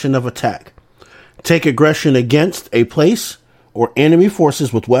definition of attack? Take aggression against a place or enemy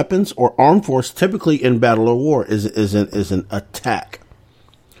forces with weapons or armed force, typically in battle or war, is an attack,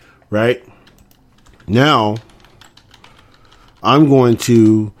 right? Now, I'm going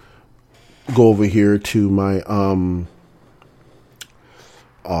to go over here to my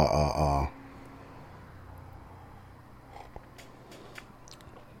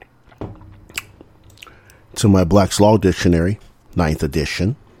to my Black's Law Dictionary, 9th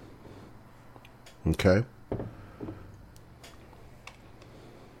edition. Okay.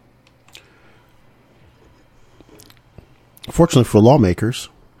 Fortunately for lawmakers,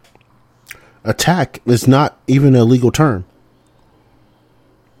 attack is not even a legal term.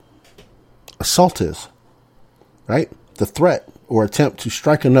 Assault is, right? The threat or attempt to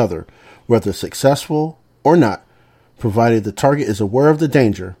strike another, whether successful or not, provided the target is aware of the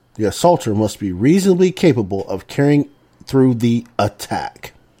danger, the assaulter must be reasonably capable of carrying through the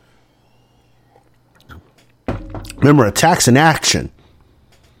attack. Remember, attack's an action,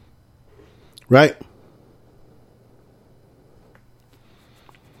 right?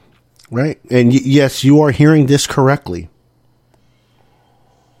 Right? And yes, you are hearing this correctly.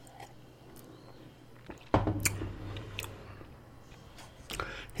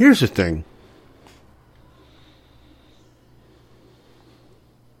 Here's the thing.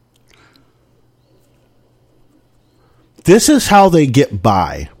 This is how they get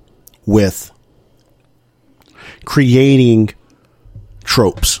by with creating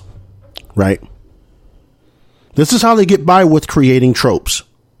tropes, right? This is how they get by with creating tropes,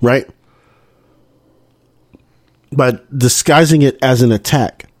 right? By disguising it as an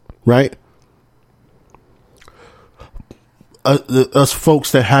attack, right? Us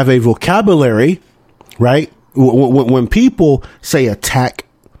folks that have a vocabulary, right? When people say attack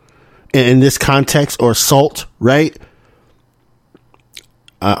in this context or assault, right?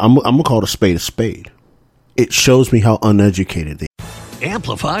 I'm gonna call it a spade a spade. It shows me how uneducated they are.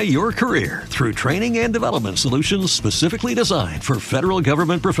 Amplify your career through training and development solutions specifically designed for federal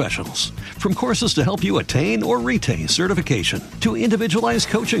government professionals. From courses to help you attain or retain certification, to individualized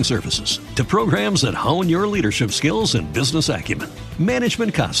coaching services, to programs that hone your leadership skills and business acumen,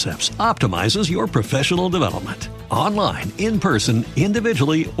 Management Concepts optimizes your professional development. Online, in person,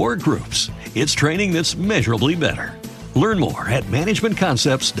 individually, or groups, it's training that's measurably better. Learn more at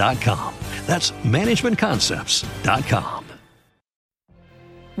managementconcepts.com. That's managementconcepts.com.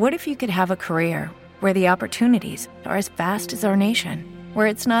 What if you could have a career where the opportunities are as vast as our nation, where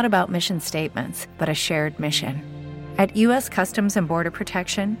it's not about mission statements, but a shared mission? At U.S. Customs and Border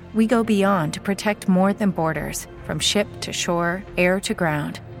Protection, we go beyond to protect more than borders. From ship to shore, air to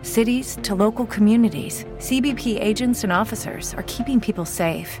ground, cities to local communities, CBP agents and officers are keeping people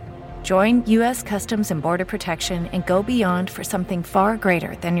safe. Join U.S. Customs and Border Protection and go beyond for something far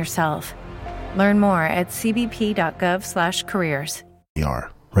greater than yourself. Learn more at cbp.gov/careers.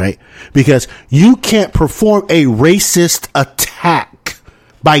 Right? Because you can't perform a racist attack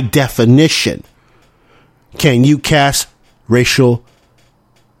by definition. Can you cast racial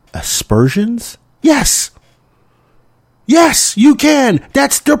aspersions? Yes. Yes, you can.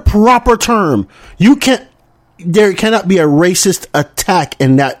 That's the proper term. You can't. There cannot be a racist attack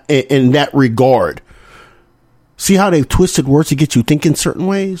in that regard. See how they've twisted words to get you thinking certain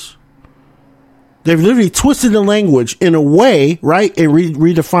ways? They've literally twisted the language in a way, right, and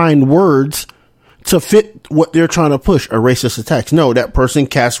redefined words to fit what they're trying to push, a racist attack. No, that person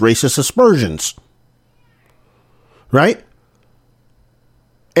casts racist aspersions, right?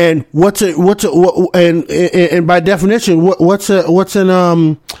 And and by definition, what's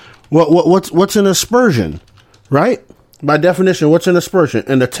an aspersion, right? By definition, what's an aspersion?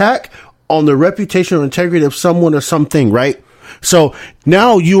 An attack on the reputation or integrity of someone or something, right? So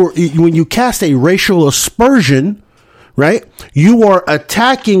now when you cast a racial aspersion, right, you are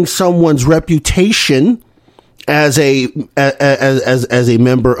attacking someone's reputation as a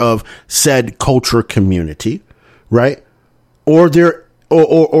member of said culture community, right, or their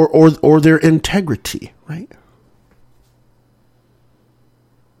integrity, right?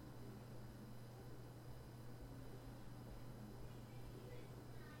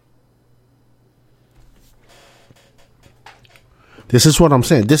 This is what I'm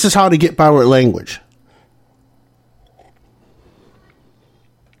saying. This is how to get by with language.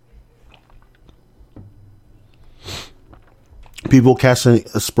 People casting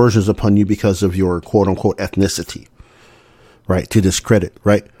aspersions upon you because of your quote unquote ethnicity, right? To discredit,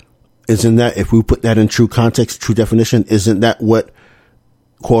 right? Isn't that, if we put that in true context, true definition, isn't that what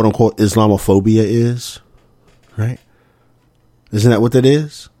quote unquote Islamophobia is? Right? Isn't that what that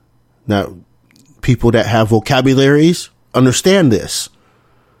is? Now, people that have vocabularies understand this.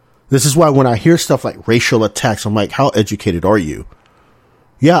 This is why when I hear stuff like racial attacks, I'm like, how educated are you?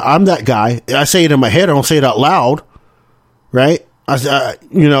 Yeah, I'm that guy. I say it in my head. I don't say it out loud. Right? But I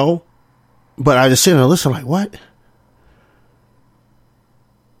just sit there and listen like, what?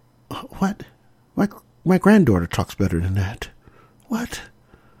 What? My granddaughter talks better than that. What?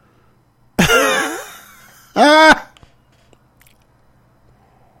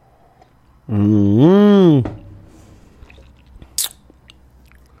 Mm-hmm.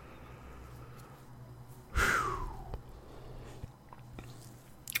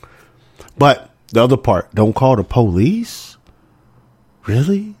 But the other part, don't call the police?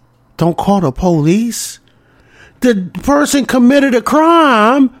 Really? Don't call the police? The person committed a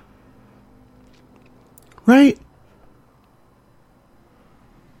crime. Right?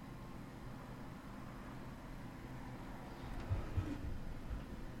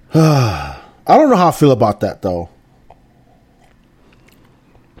 I don't know how I feel about that, though.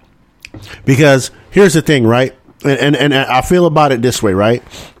 Because here's the thing, right? And I feel about it this way, right?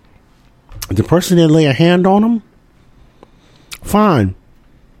 The person didn't lay a hand on him, fine.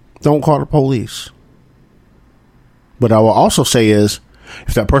 Don't call the police. But I will also say is,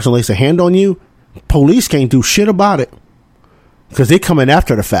 if that person lays a hand on you, police can't do shit about it. Because they coming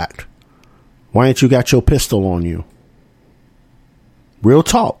after the fact. Why ain't you got your pistol on you? Real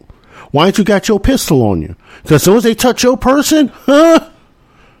talk. Why ain't you got your pistol on you? Because as soon as they touch your person,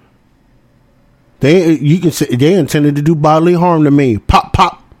 you can say they intended to do bodily harm to me. Pop,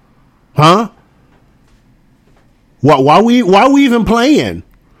 pop. Huh? Why we even playing?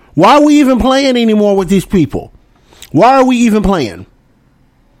 Why are we even playing anymore with these people? Why are we even playing?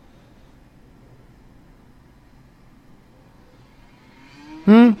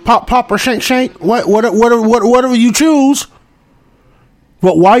 Pop, pop, or shank, shank. Whatever you choose.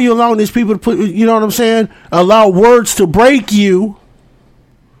 But why are you allowing these people to put? You know what I'm saying? Allow words to break you,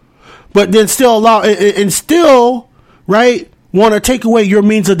 but then still allow and still, right? Want to take away your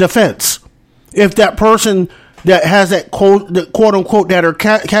means of defense. If that person that has that quote unquote that are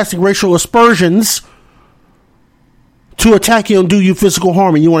casting racial aspersions to attack you and do you physical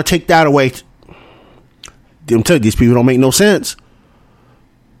harm, and you want to take that away, I'm telling you, these people don't make no sense.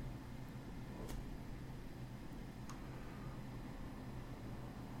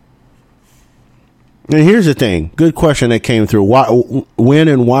 And here's the thing. Good question that came through. When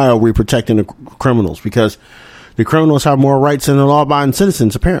and why are we protecting the criminals? Because the criminals have more rights than the law-abiding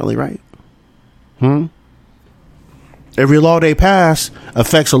citizens, apparently, right? Every law they pass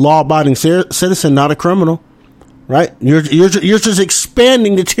affects a law-abiding citizen, not a criminal, right? You're just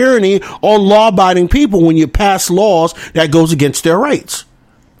expanding the tyranny on law-abiding people when you pass laws that goes against their rights.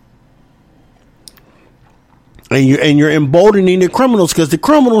 And you're emboldening the criminals, because the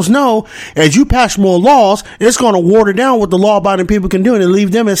criminals know as you pass more laws, it's going to water down what the law-abiding people can do and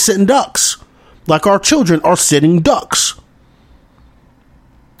leave them as sitting ducks, like our children are sitting ducks,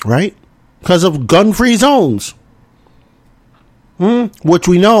 right? Because of gun-free zones, which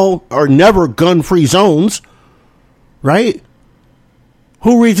we know are never gun-free zones, right?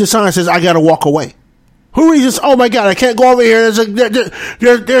 Who reads the sign and says, I got to walk away? Who reads this? Oh my God, I can't go over here.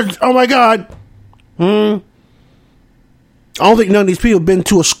 There's oh my God. I don't think none of these people have been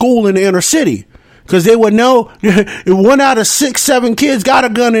to a school in the inner city, because they would know if 1 out of 6, 7 kids got a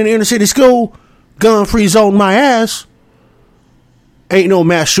gun in the inner city school. gun free zone my ass. Ain't no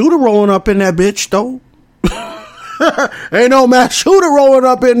mass shooter rolling up in that bitch, though. Ain't no mass shooter rolling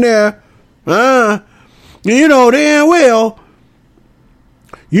up in there. You know damn well.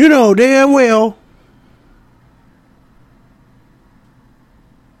 You know damn well.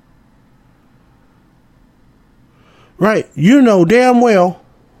 Right. You know damn well.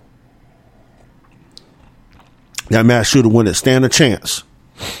 That mass shooter wouldn't stand a chance.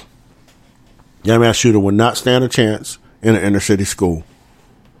 That mass shooter would not stand a chance in an inner city school.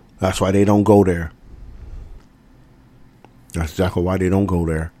 That's why they don't go there. That's exactly why they don't go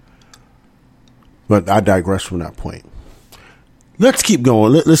there. But I digress from that point. Let's keep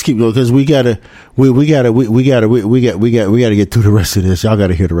going. Let's keep going because we gotta get through the rest of this. Y'all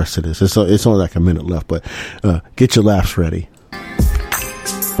gotta hear the rest of this. It's only like a minute left, but get your laughs ready.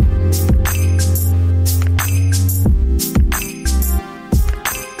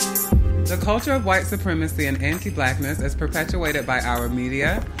 The culture of white supremacy and anti-blackness is perpetuated by our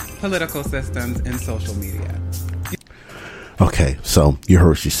media, political systems, and social media. Okay, so you heard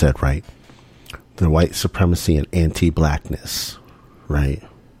what she said, right? The white supremacy and anti-blackness, right?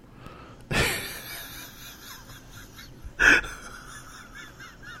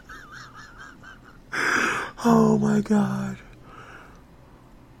 Oh my God.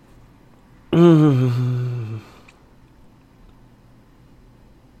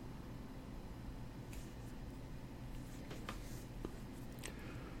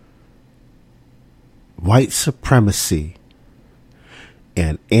 White supremacy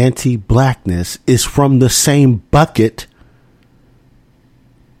and anti-blackness is from the same bucket.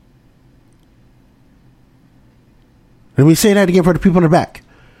 Let me say that again for the people in the back.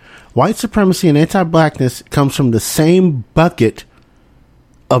 White supremacy and anti-blackness comes from the same bucket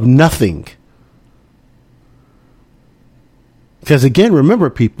of nothing. Because again, remember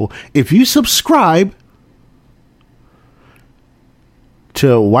people, if you subscribe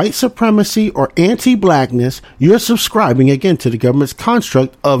to white supremacy or anti-blackness, you're subscribing again to the government's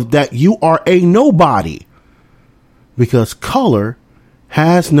construct of that you are a nobody because color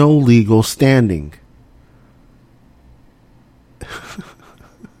has no legal standing.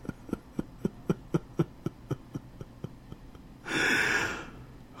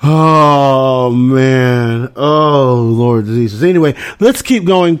 Oh man. Oh Lord Jesus. Anyway, let's keep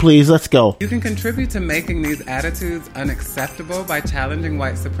going, please. Let's go. You can contribute to making these attitudes unacceptable by challenging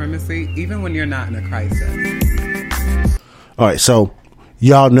white supremacy, even when you're not in a crisis. All right, so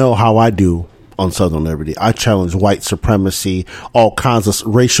y'all know how I do on Southern Liberty. I challenge white supremacy, all kinds of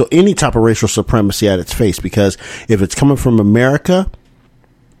racial, any type of racial supremacy at its face, because if it's coming from America,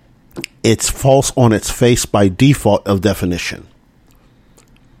 it's false on its face by default of definition.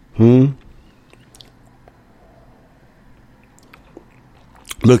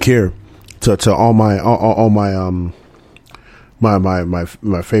 Look here, to all my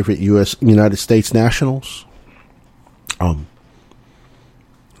my favorite United States nationals.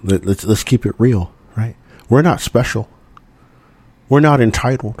 Let's keep it real, right? We're not special. We're not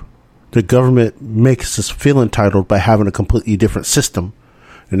entitled. The government makes us feel entitled by having a completely different system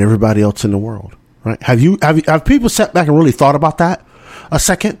than everybody else in the world, right? Have people sat back and really thought about that a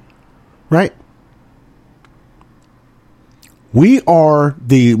second, right? We are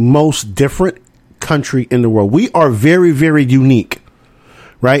the most different country in the world. We are very, very unique,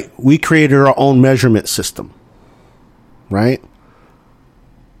 right? We created our own measurement system, right?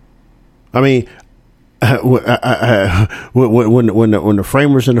 I mean, when the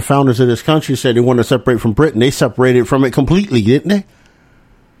framers and the founders of this country said they want to separate from Britain, they separated from it completely, didn't they?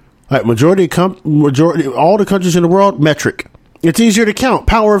 Like majority, all the countries in the world, metric. It's easier to count.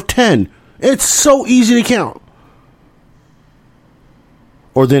 Power of 10. It's so easy to count.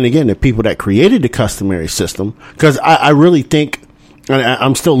 Or then again, the people that created the customary system, because I really think, and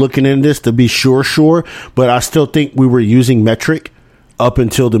I'm still looking into this to be sure, but I still think we were using metric up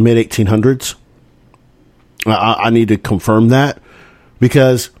until the mid 1800s. I need to confirm that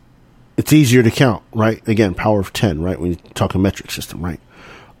because it's easier to count, right? Again, power of 10, right? When you talk a metric system, right?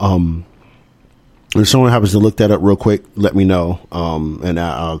 If someone happens to look that up real quick, let me know. And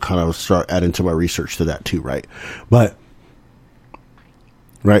I'll kind of start adding to my research to that too, right? But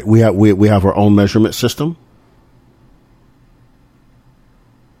right, we have our own measurement system,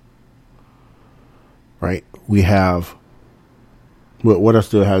 right? We have what else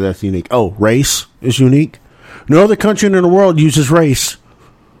do I have that's unique? Oh, race is unique. No other country in the world uses race,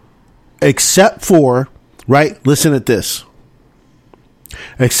 except for, right? Listen at this.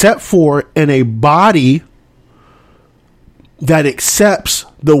 Except for in a body that accepts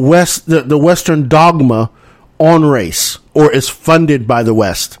the Western dogma on race or is funded by the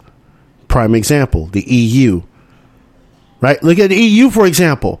West. prime example, the EU. Right? Look at the EU, for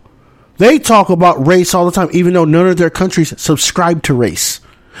example. They talk about race all the time, even though none of their countries subscribe to race.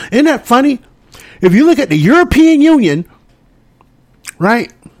 Isn't that funny? If you look at the European Union,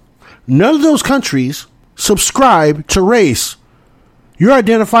 right, none of those countries subscribe to race. You're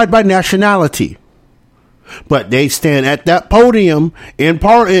identified by nationality. But they stand at that podium in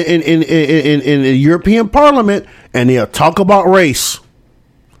the European Parliament and they'll talk about race.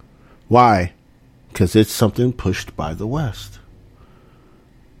 Why? Because it's something pushed by the West.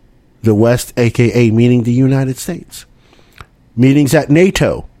 The West, aka meaning the United States. Meetings at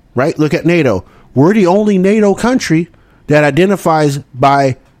NATO, right? Look at NATO. We're the only NATO country that identifies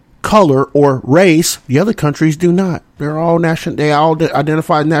by color or race. The other countries do not. They all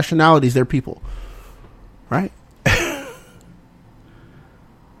identify as nationalities. They're people. Right? I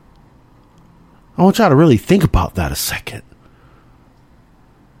want y'all to really think about that a second.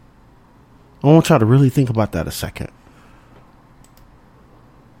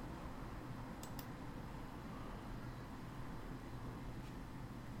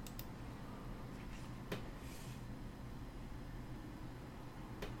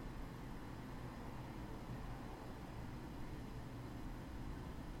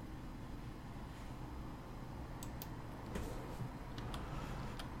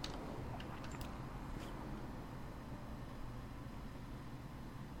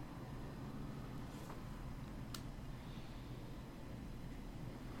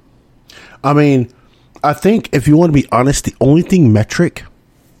 I mean, I think if you want to be honest, the only thing metric,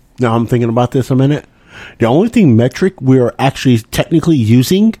 now I'm thinking about this a minute, the only thing metric we're actually technically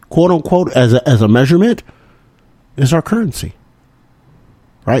using, quote unquote, as a measurement is our currency.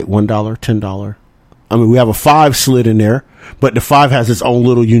 Right? $1, $10. I mean, we have a 5 slid in there, but the 5 has its own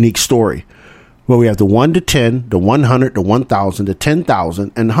little unique story. Well, we have the 1 to 10, the 100, the 1,000, the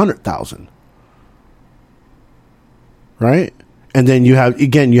 10,000, and the 100,000. Right? And then you have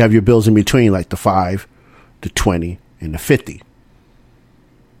your bills in between, like the 5, the 20, and the 50.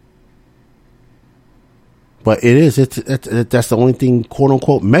 But it's that's the only thing, quote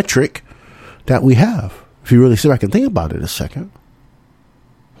unquote, metric that we have. If you really sit back and think about it a second.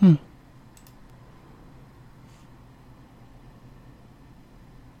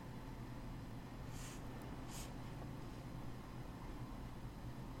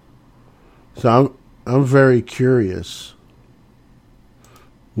 So I'm very curious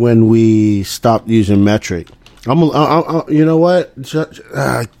when we stopped using metric. You know what?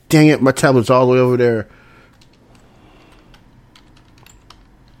 Dang it, my tablet's all the way over there.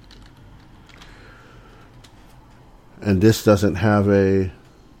 And this doesn't have a...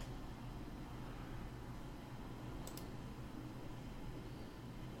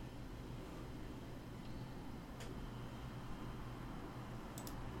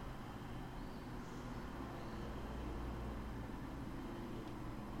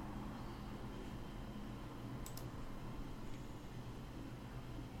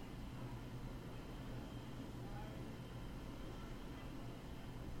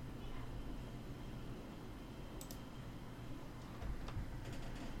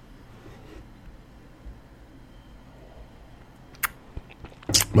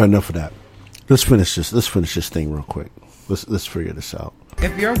 But enough of that. Let's finish this thing real quick. Let's figure this out.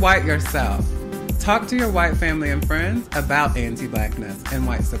 If you're white yourself, talk to your white family and friends about anti-blackness and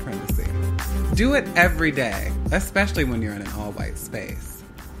white supremacy. Do it every day, especially when you're in an all-white space.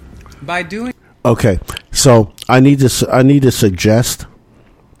 Okay, so I need to suggest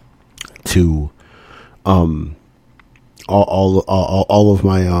to all of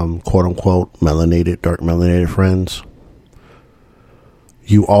my quote unquote dark melanated friends.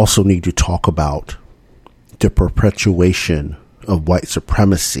 You also need to talk about the perpetuation of white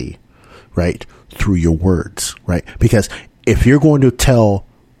supremacy, right, through your words, right? Because if you're going to tell,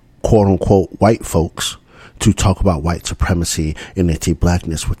 quote unquote, white folks to talk about white supremacy and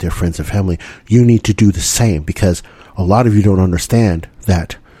anti-blackness with their friends and family, you need to do the same, because a lot of you don't understand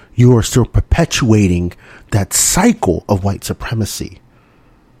that you are still perpetuating that cycle of white supremacy,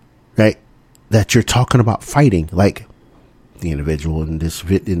 right? That you're talking about fighting, like the individual in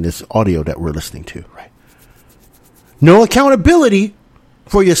this audio that we're listening to, right? No accountability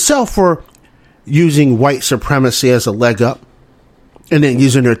for yourself for using white supremacy as a leg up and then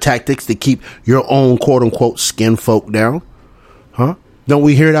using their tactics to keep your own quote unquote skin folk down. Huh? Don't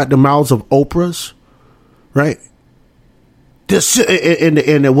we hear that the mouths of Oprahs, right? This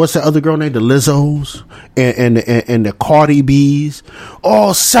and what's the other girl named? The Lizzos and the Cardi B's.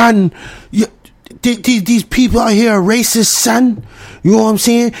 Oh, son, these people out here are racist, son. You know what I'm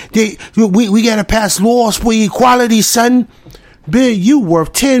saying? We gotta pass laws for equality, son. Bill, you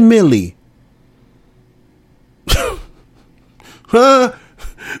worth $10 million. Huh?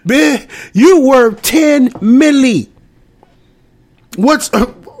 Bitch, you worth 10 milli. What's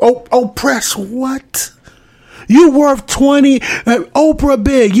oppress what? You worth 20 Oprah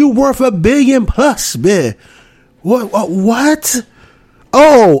big. You worth $1 billion plus big. What?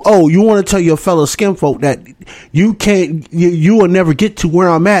 Oh, you want to tell your fellow skin folk that you can't, you will never get to where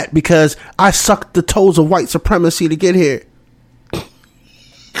I'm at because I sucked the toes of white supremacy to get here.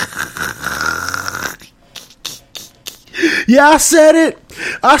 Yeah, I said it.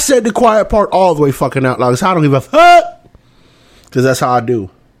 I said the quiet part all the way fucking out loud. I don't give a fuck. Because that's how I do.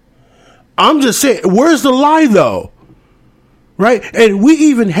 I'm just saying, where's the lie though? Right? And we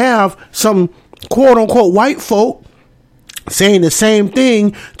even have some quote unquote white folk saying the same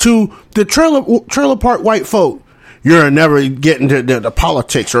thing to the trailer park white folk. You're never getting to the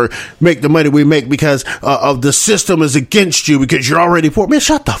politics or make the money we make because of the system is against you because you're already poor. Man,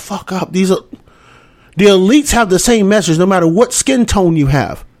 shut the fuck up. The elites have the same message no matter what skin tone you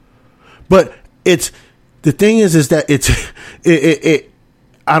have. But the thing is that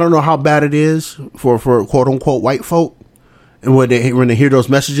I don't know how bad it is for quote unquote white folk and when they hear those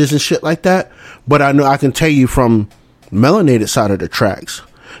messages and shit like that. But I know I can tell you from melanated side of the tracks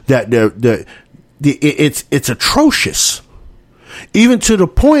that it's atrocious. Even to the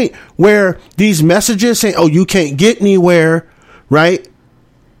point where these messages say, oh, you can't get anywhere, right?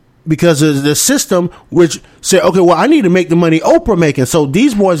 Because of the system, which say, okay, well, I need to make the money Oprah making. So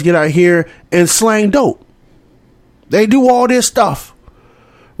these boys get out here and slang dope. They do all this stuff,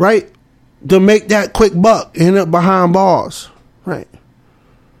 right? To make that quick buck, end up behind bars, right?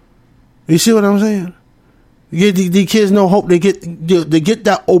 You see what I'm saying? The kids no hope. They get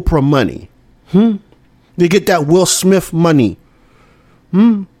that Oprah money. They get that Will Smith money.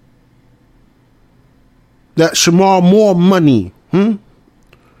 That Shamar Moore money.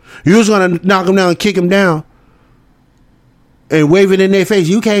 You was going to knock them down and kick them down and wave it in their face.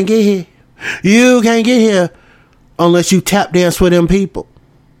 You can't get here. You can't get here unless you tap dance for them people.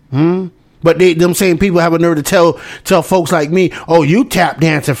 But them same people have a nerve to tell folks like me, oh, you tap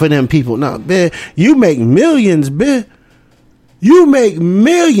dancing for them people. No, man, you make millions, man. You make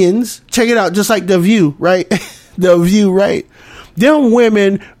millions. Check it out, just like The View, right? The View, right? Them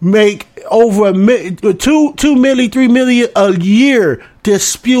women make over 2 million, 3 million a year to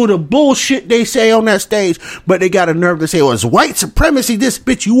spew the bullshit they say on that stage. But they got a nerve to say, well, it's white supremacy. This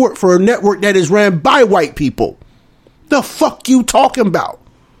bitch, you work for a network that is ran by white people. The fuck you talking about?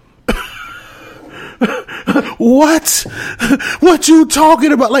 What? What you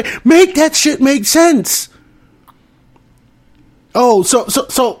talking about? Like, make that shit make sense. Oh, so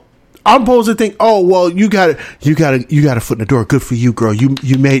I'm supposed to think, oh, well, you got a foot in the door. Good for you, girl.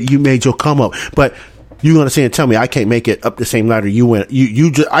 You made your come up. But you're gonna say and tell me I can't make it up the same ladder you went.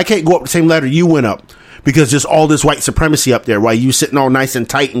 I can't go up the same ladder you went up because there's all this white supremacy up there while you sitting all nice and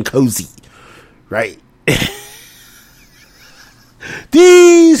tight and cozy, right?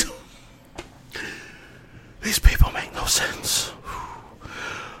 These people make no sense.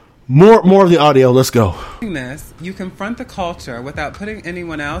 More of the audio. Let's go. You confront the culture without putting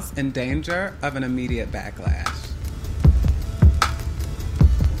anyone else in danger of an immediate backlash.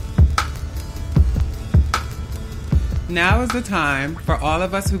 Now is the time for all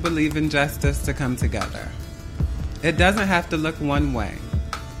of us who believe in justice to come together. It doesn't have to look one way.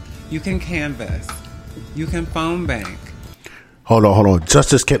 You can canvass. You can phone bank. Hold on.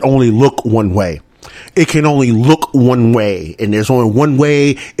 Justice can only look one way. It can only look one way, and there's only one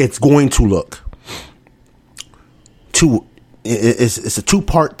way it's going to look. It's a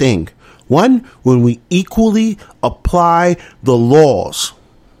two-part thing. One, when we equally apply the laws,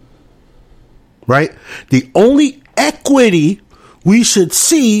 right? The only equity we should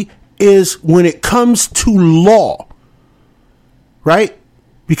see is when it comes to law, right?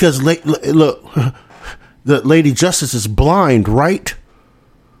 Because look, the Lady Justice is blind, right?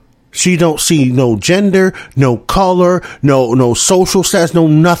 She don't see no gender, no color, no social status, no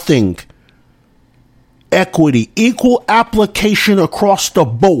nothing. Equity, equal application across the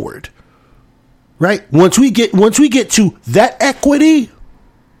board. Right? Once we get to that equity,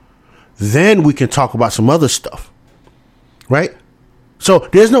 then we can talk about some other stuff. Right? So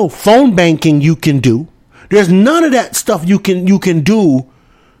there's no phone banking you can do. There's none of that stuff you can do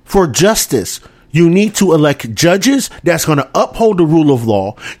for justice. You need to elect judges that's going to uphold the rule of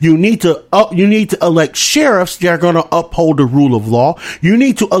law. You need to elect sheriffs that are going to uphold the rule of law. You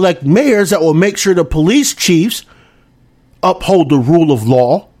need to elect mayors that will make sure the police chiefs uphold the rule of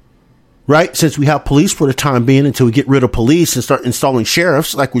law, right? Since we have police for the time being until we get rid of police and start installing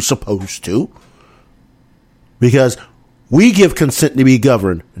sheriffs like we're supposed to. Because we give consent to be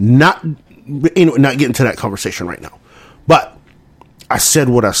governed, not But anyway, not getting to that conversation right now. But I said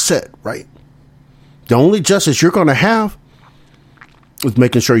what I said, right? The only justice you're going to have is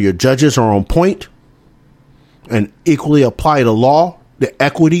making sure your judges are on point and equally apply the law, the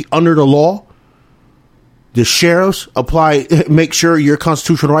equity under the law. The sheriffs make sure your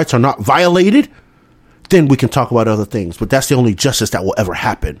constitutional rights are not violated. Then we can talk about other things. But that's the only justice that will ever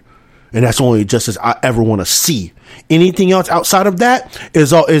happen. And that's the only justice I ever want to see. Anything else outside of that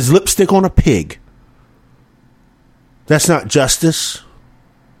is lipstick on a pig. That's not justice.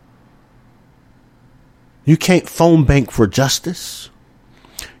 You can't phone bank for justice.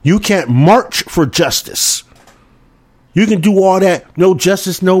 You can't march for justice. You can do all that. No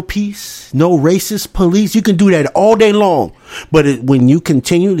justice, no peace, no racist police. You can do that all day long. But when you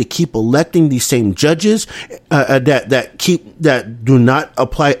continue to keep electing these same judges that do not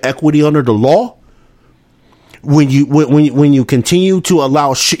apply equity under the law, when you continue to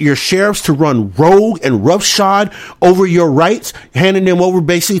allow your sheriffs to run rogue and roughshod over your rights, handing them over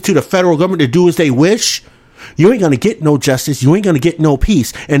basically to the federal government to do as they wish, you ain't going to get no justice. You ain't going to get no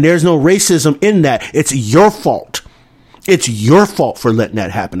peace. And there's no racism in that. It's your fault. It's your fault for letting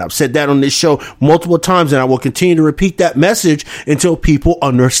that happen. I've said that on this show multiple times, and I will continue to repeat that message until people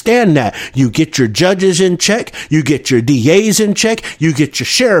understand that. You get your judges in check, you get your DAs in check, you get your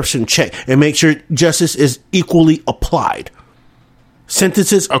sheriffs in check, and make sure justice is equally applied.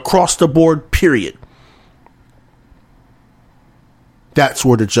 Sentences across the board, period. That's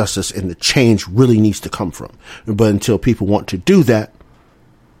where the justice and the change really needs to come from. But until people want to do that,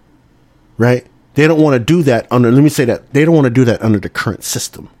 right? They don't want to do that under, let me say that, they don't want to do that under the current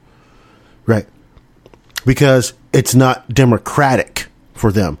system, right? Because it's not democratic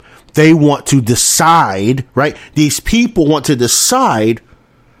for them. They want to decide, right? These people want to decide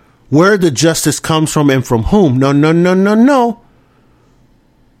where the justice comes from and from whom. No.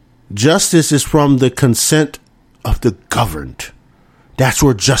 Justice is from the consent of the governed. That's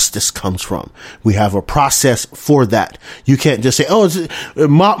where justice comes from. We have a process for that. You can't just say, oh, it's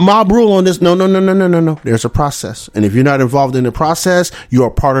mob rule on this. No. There's a process. And if you're not involved in the process, you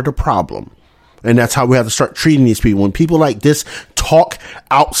are part of the problem. And that's how we have to start treating these people. When people like this talk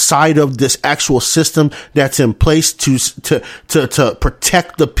outside of this actual system that's in place to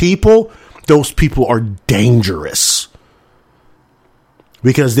protect the people, those people are dangerous.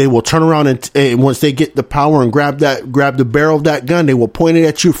 Because they will turn around and once they get the power and grab the barrel of that gun, they will point it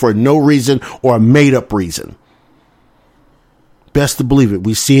at you for no reason or a made up reason. Best to believe it.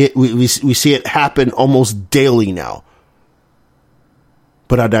 We see it. We see it happen almost daily now.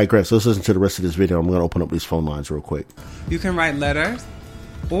 But I digress. Let's listen to the rest of this video. I'm going to open up these phone lines real quick. You can write letters,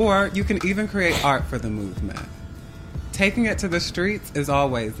 or you can even create art for the movement. Taking it to the streets is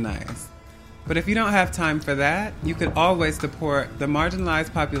always nice. But if you don't have time for that, you could always support the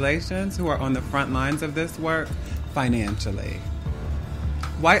marginalized populations who are on the front lines of this work financially.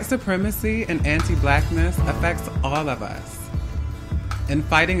 White supremacy and anti-blackness affects all of us, and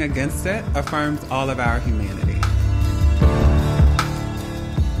fighting against it affirms all of our humanity.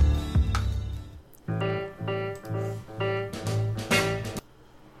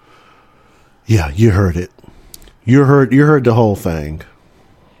 Yeah, you heard it. You heard the whole thing.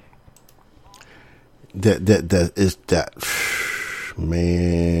 That is that,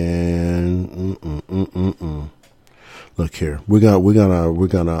 man. Look here, we're gonna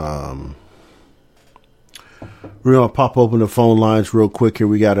pop open the phone lines real quick here.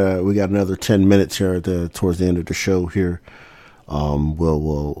 We got another 10 minutes here towards the end of the show here.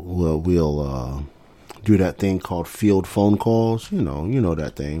 We'll do that thing called field phone calls. You know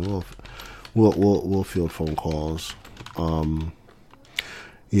that thing. We'll field phone calls.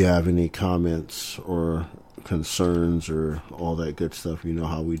 You have any comments or concerns or all that good stuff, you know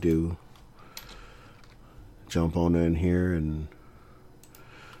how we do. Jump on in here and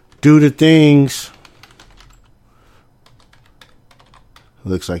do the things.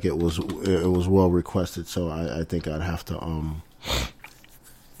 Looks like it was well requested, so I think I'd have to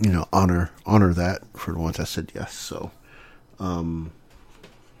honor that for the ones that said yes. So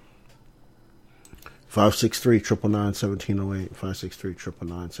 563-999-1708.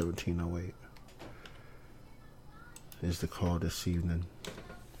 563-999-1708 is the call this evening.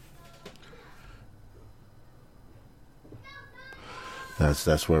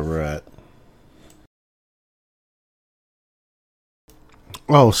 That's where we're at.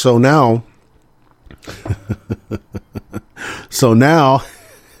 Oh, so now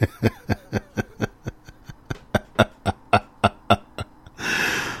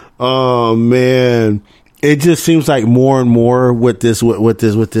oh man, it just seems like more and more with this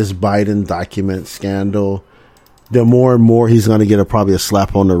Biden document scandal, the more and more he's going to get probably a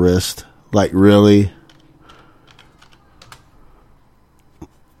slap on the wrist. Like, really?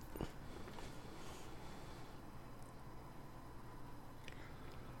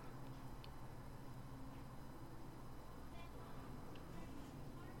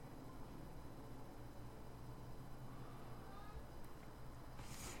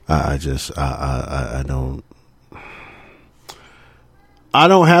 I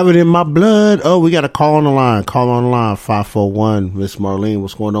don't have it in my blood. Oh, we got a call on the line. Call on the line. 541. Miss Marlene,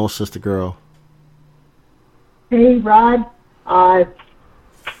 what's going on, sister girl? Hey, Rod.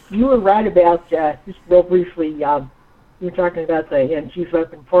 You were right about, just real briefly, you were talking about the Chief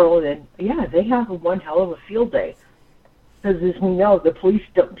up in Portland, and yeah, they have one hell of a field day. Because as we know, the police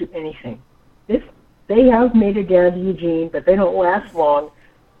don't do anything. They have made it down to Eugene, but they don't last long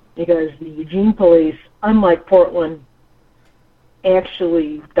because the Eugene police, unlike Portland,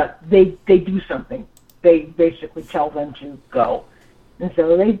 actually, they do something. They basically tell them to go. And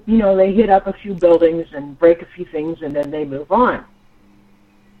so they hit up a few buildings and break a few things, and then they move on.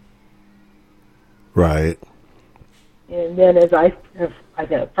 Right. And then, as I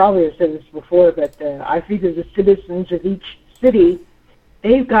probably have said this before, but I figure the citizens of each city,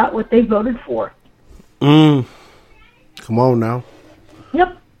 they've got what they voted for. Come on now.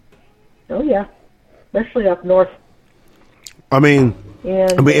 Yep. Oh yeah, especially up north. I mean,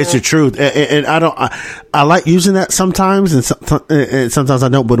 it's the truth, and I like using that sometimes, and sometimes I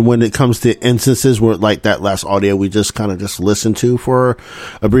don't. But when it comes to instances where, like that last audio we just kind of just listened to for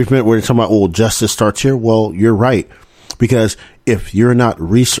a brief minute, where you're talking about, well, justice starts here. Well, you're right, because if you're not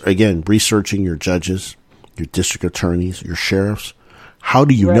researching your judges, your district attorneys, your sheriffs, how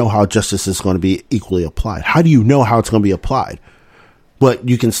do you know how justice is going to be equally applied? How do you know how it's going to be applied? But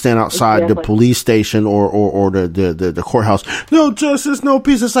you can stand outside the police station or the courthouse. No justice, no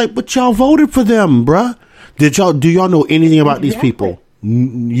peace. It's like, but y'all voted for them, bruh. Do y'all know anything about these people?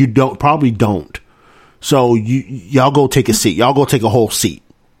 You probably don't. So y'all go take a seat. Y'all go take a whole seat.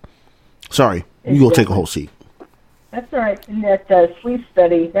 Sorry, you go take a whole seat. That's all right. And that sleep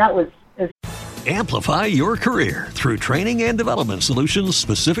study, that was. Amplify your career through training and development solutions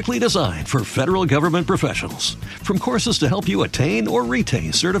specifically designed for federal government professionals. From courses to help you attain or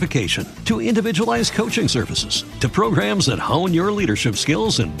retain certification, to individualized coaching services, to programs that hone your leadership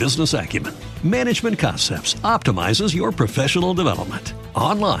skills and business acumen, Management Concepts optimizes your professional development.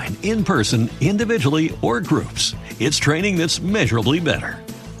 Online, in person, individually, or groups, it's training that's measurably better.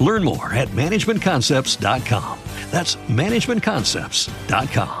 Learn more at managementconcepts.com. That's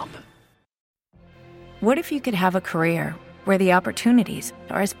managementconcepts.com. What if you could have a career where the opportunities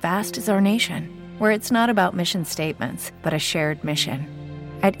are as vast as our nation, where it's not about mission statements, but a shared mission?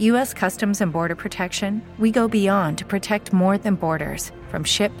 At U.S. Customs and Border Protection, we go beyond to protect more than borders. From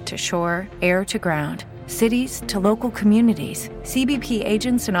ship to shore, air to ground, cities to local communities, CBP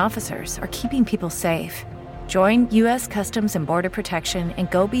agents and officers are keeping people safe. Join U.S. Customs and Border Protection and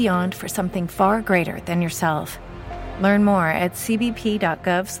go beyond for something far greater than yourself. Learn more at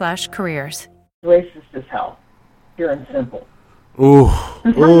cbp.gov/careers. Racist as hell, pure and simple. Ooh. How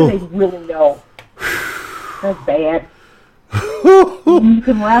do they really know? That's bad. You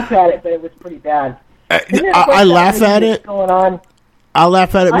can laugh at it, but it was pretty bad. I laugh at it. Going on. I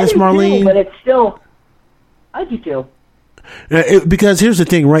laugh at it, Miss Marlene. Too, but it's still. I do too. Because here's the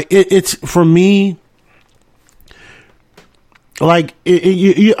thing, right? It's for me. Like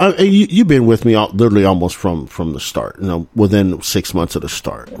you've been with me literally almost from the start. Within 6 months of the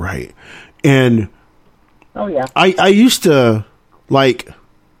start, right? And oh yeah, I used to like,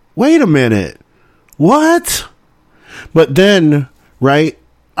 wait a minute, what? But then, right,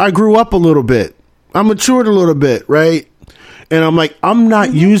 I grew up a little bit. I matured a little bit, right? And I'm like, I'm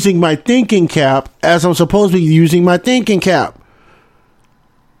not using my thinking cap as I'm supposed to be using my thinking cap.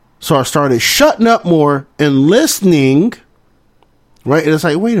 So I started shutting up more and listening, right? And it's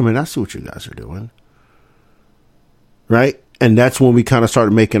like, wait a minute, I see what you guys are doing, right? And that's when we kind of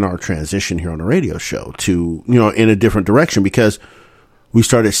started making our transition here on the radio show to, in a different direction, because we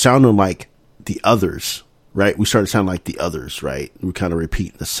started sounding like the others, right? We started sounding like the others, right? We kind of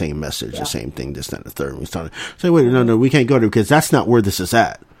repeat the same message, the same thing, this, that, and the third. We started saying, wait, no, we can't go there because that's not where this is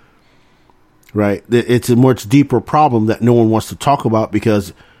at, right? It's a much deeper problem that no one wants to talk about,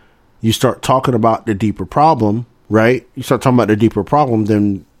 because you start talking about the deeper problem, right? You start talking about the deeper problem,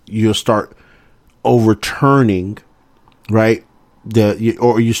 then you'll start overturning, right?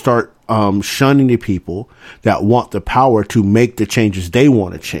 Or you start shunning the people that want the power to make the changes they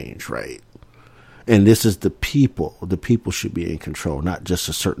want to change, right? And this is the people. The people should be in control, not just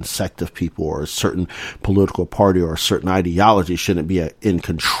a certain sect of people or a certain political party or a certain ideology shouldn't be in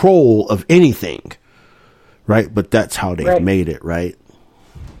control of anything, right? But that's how they've made it, right?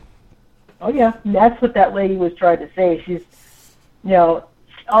 Oh, yeah. And that's what that lady was trying to say. She's,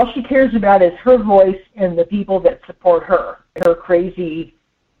 all she cares about is her voice and the people that support her crazy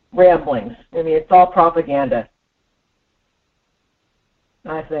ramblings. I mean, it's all propaganda,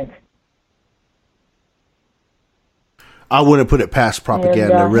 I think. I wouldn't put it past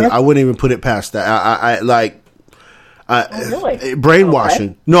propaganda. I wouldn't even put it past that. Really? Brainwashing.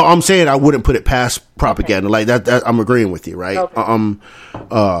 Okay. No, I'm saying I wouldn't put it past propaganda. Okay. Like that, I'm agreeing with you, right? Okay.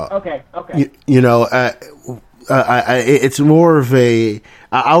 Okay. It's more of a.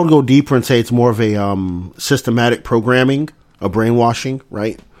 I would go deeper and say it's more of a systematic programming, a brainwashing,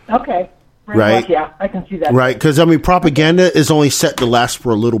 right? Okay. Right. Yeah, I can see that. Right, because propaganda is only set to last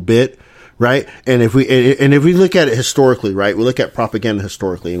for a little bit. Right, and if we look at it historically, right, we look at propaganda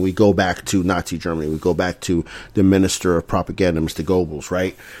historically, and we go back to Nazi Germany, we go back to the Minister of Propaganda, Mr. Goebbels,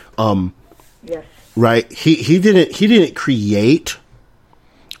 right? Yes. Right. He didn't create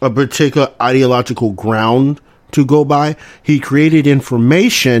a particular ideological ground to go by. He created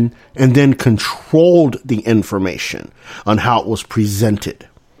information and then controlled the information on how it was presented.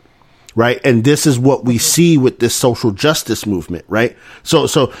 Right. And this is what we see with this social justice movement. Right.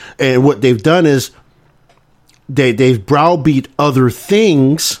 So and what they've done is they've browbeat other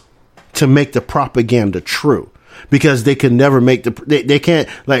things to make the propaganda true, because they can never make they can't,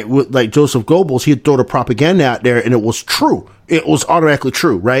 like Joseph Goebbels, he'd throw the propaganda out there and it was true. It was automatically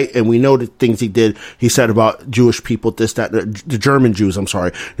true. Right. And we know the things he said about Jewish people, the German Jews,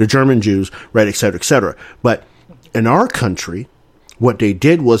 right, et cetera, et cetera. But in our country, what they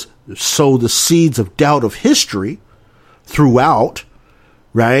did was sow the seeds of doubt of history throughout,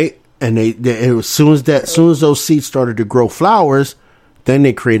 right? And as soon as those seeds started to grow flowers, then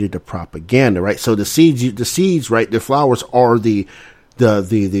they created the propaganda, right? So the seeds, right? The flowers are the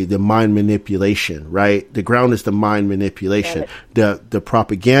mind manipulation, right? The ground is the mind manipulation. The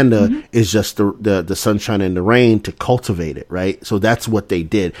propaganda is just the sunshine and the rain to cultivate it, right? So that's what they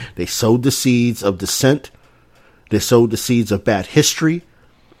did. They sowed the seeds of dissent. They sowed the seeds of bad history.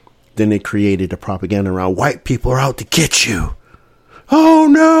 Then they created the propaganda around white people are out to get you. Oh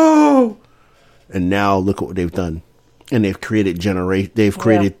no! And now look at what they've done. And they've created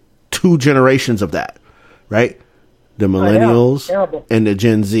two generations of that, right? The millennials and the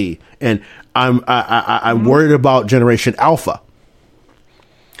Gen Z. And I'm worried about Generation Alpha,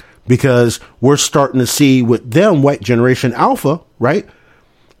 because we're starting to see with them, white Generation Alpha, right?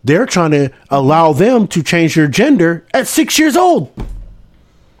 They're trying to allow them to change their gender at 6 years old.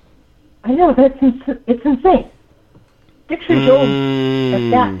 I know, it's insane. 6 years old, at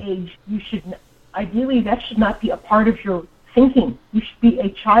that age, ideally that should not be a part of your thinking. You should be a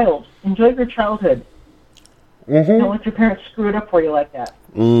child. Enjoy your childhood. Don't let your parents screw it up for you like that.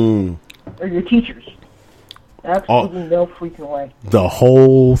 Or your teachers. Absolutely no freaking way. The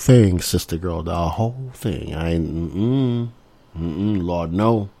whole thing, sister girl, the whole thing. Lord,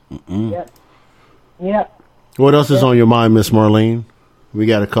 no. Yep. What else is on your mind, Miss Marlene? We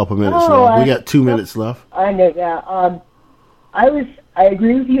got a couple minutes left. We got 2 minutes left. I know, yeah. I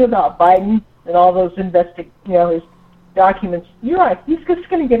agree with you about Biden and all those his documents. You're right. He's just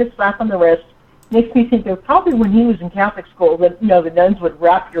going to get a slap on the wrist. Makes me think of probably when he was in Catholic school that the nuns would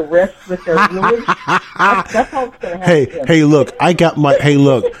wrap your wrist with their rulers. That's how it's going to happen. Hey, look! I got my. Hey,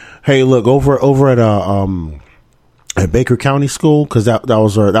 look! Over at Baker County School, because that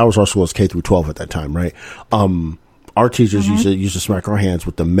was our school. It's K through 12 at that time, right? Our teachers used to smack our hands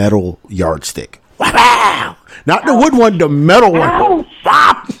with the metal yardstick. Wow! Not the wood one, the metal one.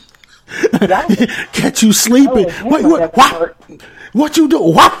 Stop! Catch you sleeping. Wait, what? What you do?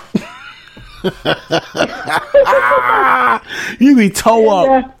 What? You be toe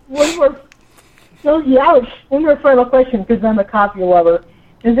up. One more final question, because I'm a coffee lover.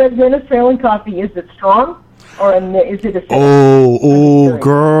 Is that Venezuelan coffee, is it strong? Or is it a Oh,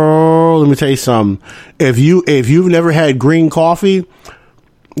 girl, let me tell you something. If you've never had green coffee,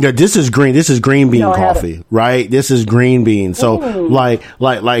 yeah, this is green bean coffee, right? This is green bean. So like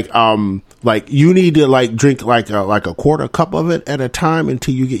you need to drink like a quarter cup of it at a time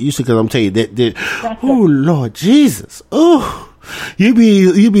until you get used to it. Because I'm telling you that oh Lord Jesus, oh you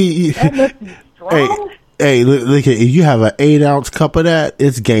be Hey, look, if you have an 8-ounce cup of that,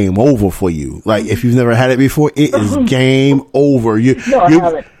 it's game over for you. Like, if you've never had it before, it is game over. I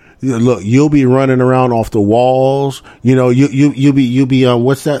haven't. Look, you'll be running around off the walls. You'll be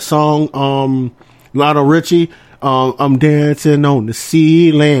what's that song? Lionel Richie. I'm dancing on the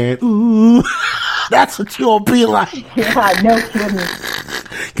ceiling. Ooh, that's what you'll be like. Yeah, no kidding.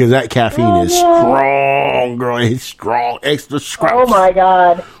 Because that caffeine is strong, girl. It's strong, extra strong. Oh my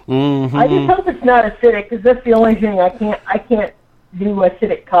God! Mm-hmm. I just hope it's not acidic, because that's the only thing I can't do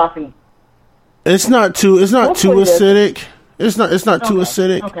acidic coffee. It's not too Hopefully acidic. It's not too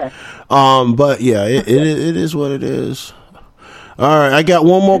acidic. Okay. But yeah, it is what it is. All right, I got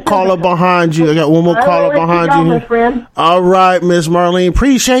one more caller behind you. My friend. All right, Miss Marlene,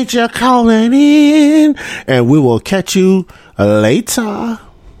 appreciate you calling in, and we will catch you later.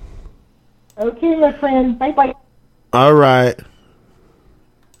 Okay, my friend. Bye-bye. All right.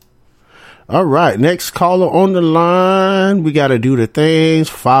 Next caller on the line. We got to do the things.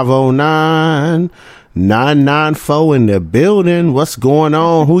 509-994 in the building. What's going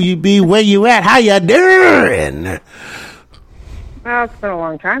on? Who you be? Where you at? How you doing? Well, it's been a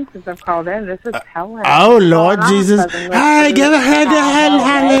long time since I've called in. This is Helen. Oh, Lord Jesus. Hi, give a hand to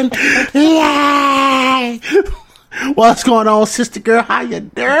Helen. Yay! What's going on, sister girl? How you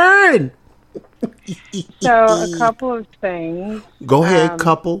doing? So, a couple of things. Go ahead,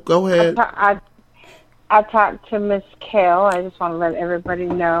 couple. Go ahead. I talked to Miss Kale. I just want to let everybody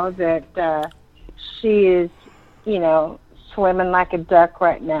know that she is, swimming like a duck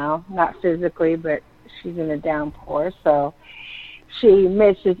right now. Not physically, but she's in a downpour. So, she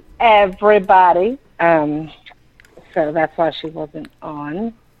misses everybody. So that's why she wasn't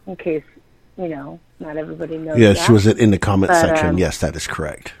on, in case, not everybody knows that. Yes, she was in the comment section. Yes, that is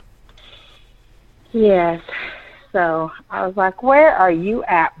correct. Yes. So I was like, where are you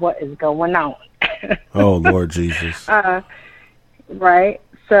at? What is going on? Oh, Lord Jesus. Right.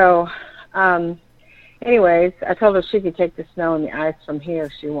 So, anyways, I told her she could take the snow and the ice from here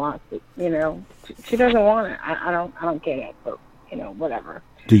if she wants it. She doesn't want it. I don't get it, but, whatever.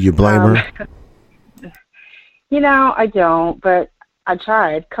 Do you blame her? I don't, but I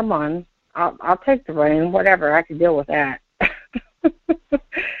tried. Come on. I'll take the rain, whatever. I can deal with that.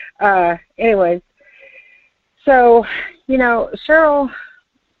 Anyways, so, Cheryl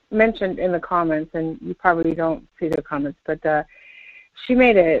mentioned in the comments, and you probably don't see the comments, but she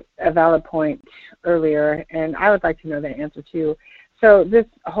made a valid point earlier, and I would like to know the answer too. So this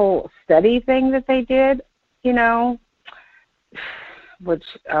whole study thing that they did, which,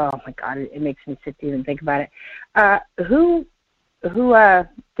 oh my God, it makes me sick to even think about it. Who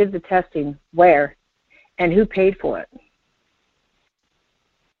did the testing, where, and who paid for it?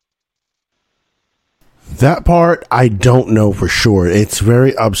 That part I don't know for sure. It's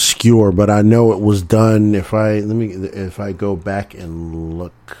very obscure, but I know it was done. If I go back and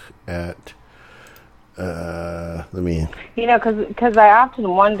look at, because I often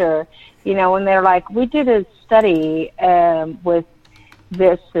wonder, when they're like, we did a study with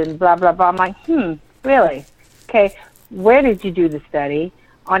this and blah blah blah. I'm like, really? Okay, where did you do the study?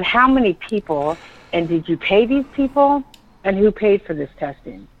 On how many people? And did you pay these people? And who paid for this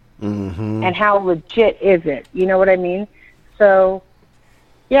testing? Mm-hmm. And how legit is it? You know what I mean? So,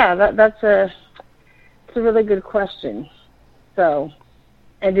 yeah, that's a really good question. So,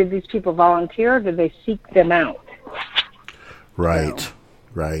 and did these people volunteer, or did they seek them out? Right.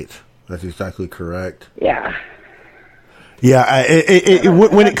 That's exactly correct. Yeah. Yeah,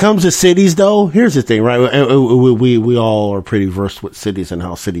 when it comes to cities, though, here's the thing, right? We all are pretty versed with cities and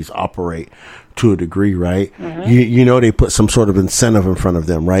how cities operate to a degree, right? Mm-hmm. They put some sort of incentive in front of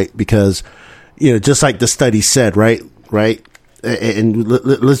them, right? Because, just like the study said, right? And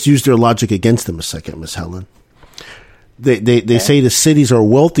let's use their logic against them a second, Miss Helen. They say the cities are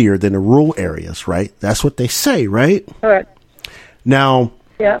wealthier than the rural areas, right? That's what they say, right? Correct. Now,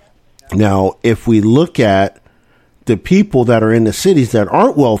 if we look at the people that are in the cities that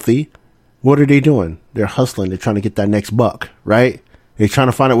aren't wealthy, what are they doing? They're hustling. They're trying to get that next buck, right? They're trying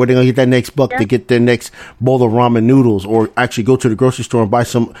to find out where they're going to get that next buck to get their next bowl of ramen noodles, or actually go to the grocery store and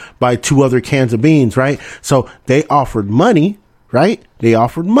buy 2 other cans of beans, right? So they offered money, right? They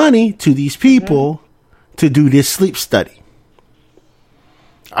offered money to these people to do this sleep study.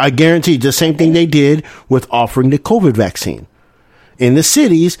 I guarantee the same thing they did with offering the COVID vaccine. In the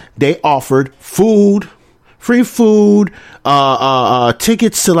cities, they offered food, free food,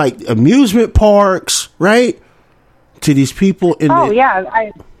 tickets to like amusement parks, right? To these people in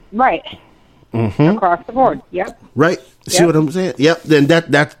right. Mm-hmm. Across the board. Yep. Right. See what I'm saying? Yep. Then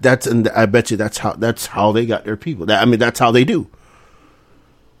that's and I bet you that's how they got their people. That's how they do.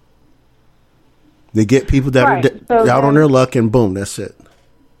 They get people that are out on their luck, and boom, that's it.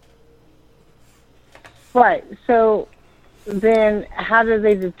 Right. So then how do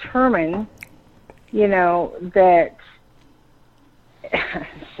they determine, that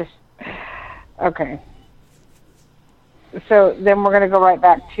it's just, okay. So then we're going to go right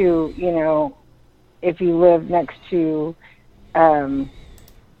back to, if you live next to the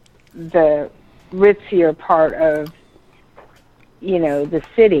ritzier part of, the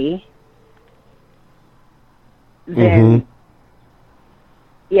city, then,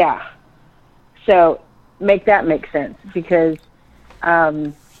 yeah. So make that make sense, because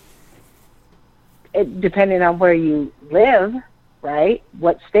depending on where you live, right,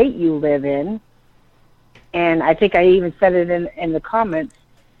 what state you live in, and I think I even said it in the comments,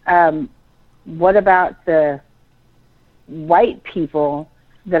 what about the white people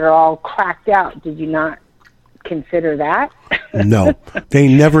that are all cracked out? Did you not consider that? No, they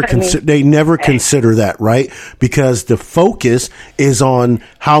never consider. They never consider that, right? Because the focus is on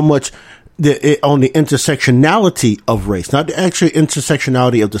how much on the intersectionality of race, not the actual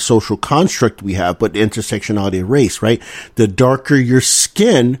intersectionality of the social construct we have, but the intersectionality of race, right? The darker your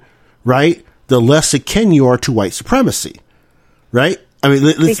skin, right, the less akin you are to white supremacy, right? I mean,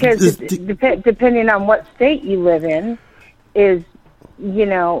 because depending on what state you live in, is, you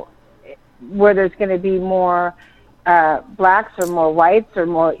know, where there's going to be more blacks or more whites or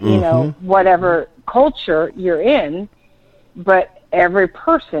more, you know, whatever culture you're in, but every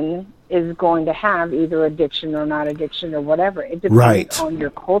person is going to have either addiction or not addiction or whatever. It depends on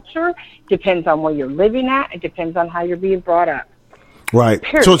your culture, depends on where you're living at, it depends on how you're being brought up. Right.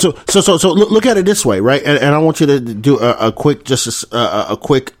 Period. So look at it this way, right? And I want you to do a quick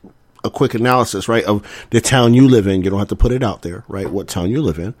analysis, right, of the town you live in. You don't have to put it out there, right? What town you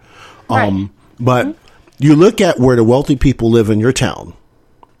live in. Right. But you look at where the wealthy people live in your town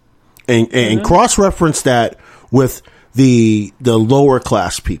and cross-reference that with the lower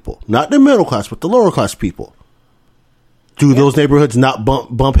class people, not the middle class, but the lower class people. Do those neighborhoods not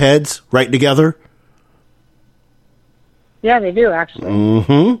bump heads right together? Yeah, they do,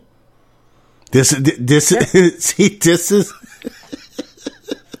 actually. This is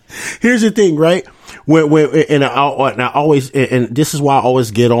here's the thing, right? And I always, and this is why I always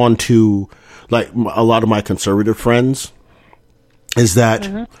get on to like a lot of my conservative friends, is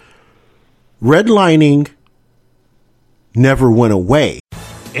that redlining never went away.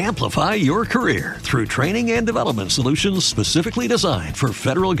 Amplify your career through training and development solutions specifically designed for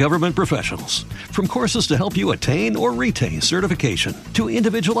federal government professionals. From courses to help you attain or retain certification, to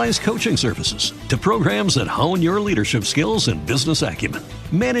individualized coaching services, to programs that hone your leadership skills and business acumen,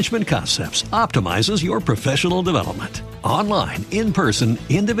 Management Concepts optimizes your professional development. Online, in person,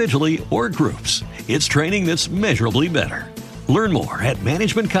 individually, or groups, it's training that's measurably better. Learn more at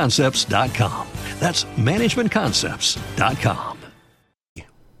managementconcepts.com. That's managementconcepts.com.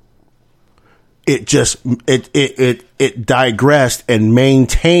 It digressed and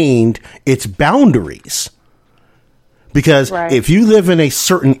maintained its boundaries. Because if you live in a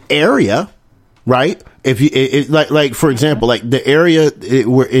certain area, right? If you like for example, like the area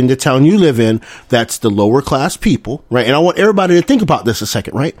where in the town you live in, that's the lower class people, right? And I want everybody to think about this a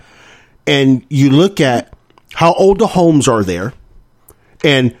second, right? And you look at how old the homes are there,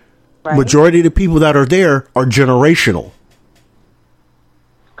 and majority of the people that are there are generational.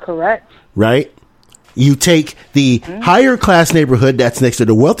 Correct. Right? You take the higher class neighborhood that's next to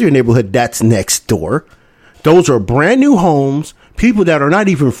the wealthier neighborhood that's next door. Those are brand new homes, people that are not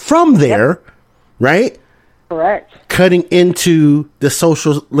even from there, right? Correct. Cutting into the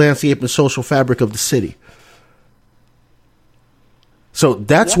social landscape and social fabric of the city. So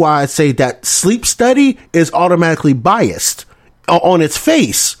that's why I say that sleep study is automatically biased on its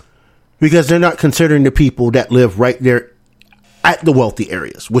face, because they're not considering the people that live right there at the wealthy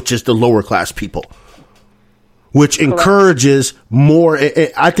areas, which is the lower class people, which encourages more.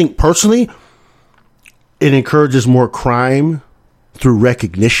 I think personally, it encourages more crime through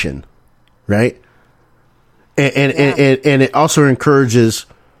recognition, right? And it also encourages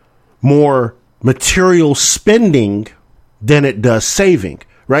more material spending than it does saving,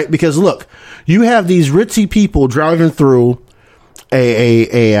 right? Because look, you have these ritzy people driving through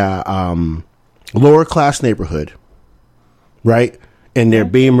a lower class neighborhood, right? And their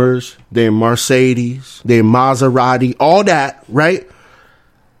Beamers, their Mercedes, their Maserati, all that, right?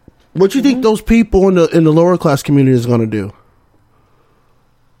 What do you think those people in the lower class community is going to do?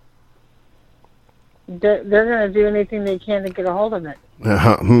 They're going to do anything they can to get a hold of it.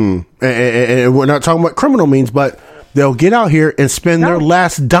 And we're not talking about criminal means, but they'll get out here and spend their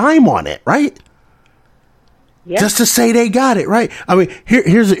last dime on it, right? Yep. Just to say they got it, right? I mean,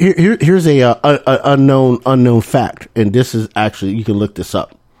 here's a unknown fact, and this is actually, you can look this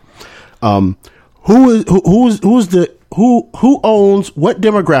up. Who owns what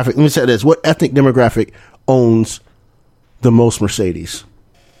demographic? Let me say this: what ethnic demographic owns the most Mercedes?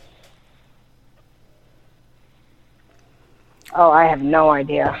 Oh, I have no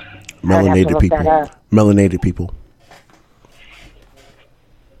idea. Melanated people. Melanated people.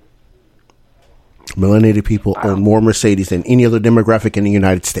 Melanated people own more Mercedes than any other demographic in the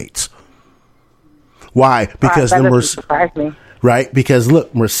United States. Why? Because that doesn't surprise me. right? Because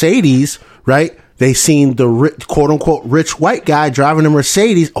look, Mercedes, right? They seen the quote unquote rich white guy driving a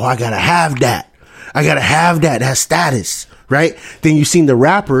Mercedes. Oh, I gotta have that. I gotta have that. That's status, right? Then you seen the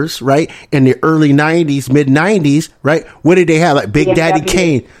rappers, right? In the early 90s, mid 90s, right? What did they have? Like Big Daddy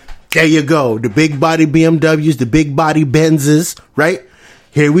Kane. There you go. The big body BMWs, the big body Benzes, right?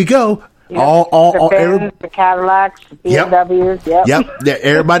 Here we go. Yep. The Cadillacs, the BMWs. Yep.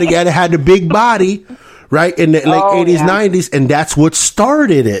 Everybody got to have the big body, right? In the late 80s, 90s. And that's what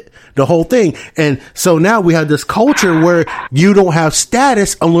started it, the whole thing. And so now we have this culture where you don't have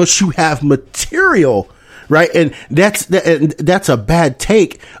status unless you have material, right? And that's a bad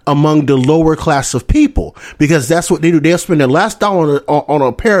take among the lower class of people, because that's what they do. They'll spend their last dollar on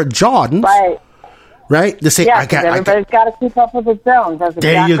a pair of Jordans. Right. Right? They say, everybody's got to keep up with the Jones. That's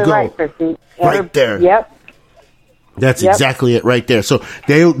exactly you go. Right, Christy. Right there. Yep. That's exactly it right there. So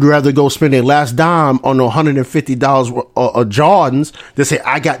they would rather go spend their last dime on $150 of Jordans. They say,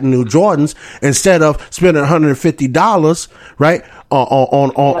 I got new Jordans, instead of spending $150, right,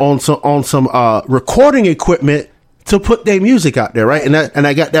 on some recording equipment to put their music out there, right? And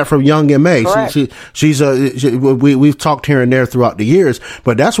I got that from Young M.A. We've talked here and there throughout the years,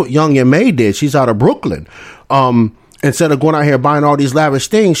 but that's what Young M.A. did. She's out of Brooklyn. Instead of going out here buying all these lavish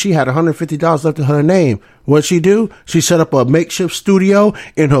things, she had $150 left in her name. What'd she do? She set up a makeshift studio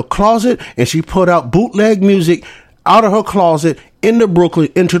in her closet, and she put out bootleg music out of her closet into Brooklyn,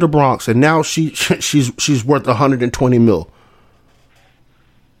 into the Bronx, and now she's worth $120 million.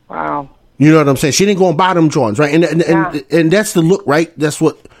 Wow. You know what I'm saying? She didn't go and buy them joints, right? And that's the look, right? That's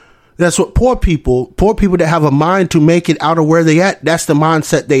what poor people that have a mind to make it out of where they at, that's the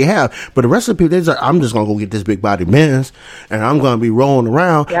mindset they have. But the rest of the people, they're like, I'm just going to go get this big body Benz and I'm going to be rolling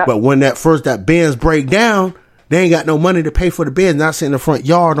around. Yep. But when that Benz break down, they ain't got no money to pay for the Benz, not sitting in the front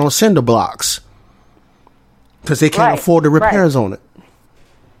yard on cinder blocks because they can't afford the repairs on it.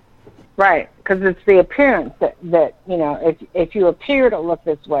 Right, because it's the appearance that you know, if you appear to look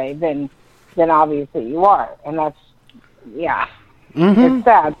this way, then obviously you are. And that's, it's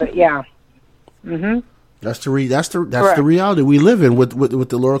sad, but that's the reality we live in with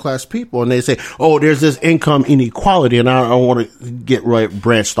the lower class people. And they say, oh, there's this income inequality, and I don't want to get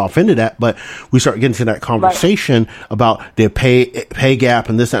branched off into that, but we start getting to that conversation about the pay gap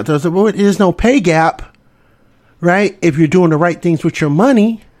and this and that. But there's no pay gap, right? If you're doing the right things with your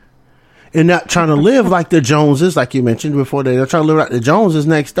money and not trying to live like the Joneses, like you mentioned before. They're trying to live like the Joneses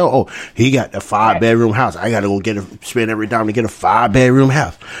next door. Oh, he got the 5-bedroom house. I got to go spend every dime to get a 5-bedroom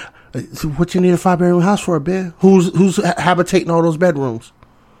house. So what you need a 5-bedroom house for, Ben? Who's habitating all those bedrooms?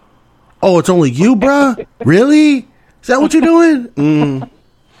 Oh, it's only you, bruh? Really? Is that what you're doing?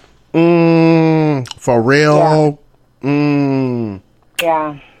 For real?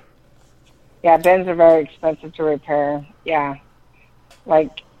 Yeah. Yeah, Benz are very expensive to repair. Yeah. I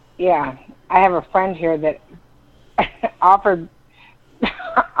have a friend here that offered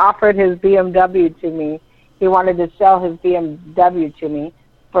his BMW to me. He wanted to sell his BMW to me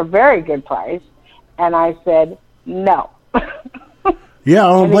for a very good price, and I said no. Yeah, I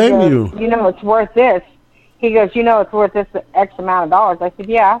don't blame you. You know, it's worth this. He goes, you know, it's worth this X amount of dollars. I said,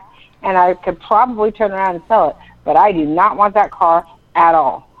 yeah, and I could probably turn around and sell it, but I do not want that car at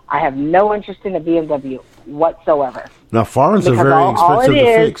all. I have no interest in a BMW whatsoever. Now, foreigns are very expensive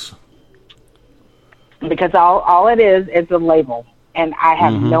to fix. Because all it is a label, and I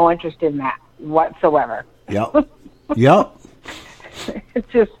have no interest in that whatsoever. Yep.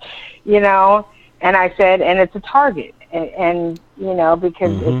 It's just, you know, and I said, and it's a target, and you know,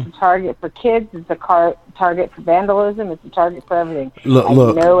 because it's a target for kids, it's a target for vandalism, it's a target for everything. I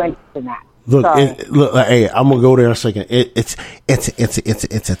have no interest in that. Look, hey, I'm gonna go there in a second. It's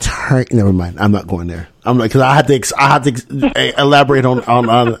a target. Never mind. I'm not going there. I'm like, because I have to elaborate on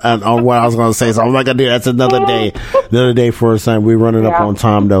what I was gonna say. So I'm not gonna do that. That's another day for us. We're running up on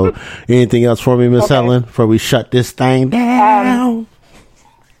time though. Anything else for me, Miss Helen, before we shut this thing down?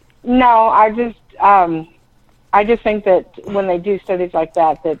 No, I just think that when they do studies like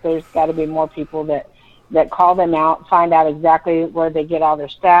that there's got to be more people that call them out, find out exactly where they get all their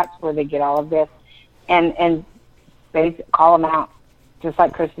stats, where they get all of this, and call them out, just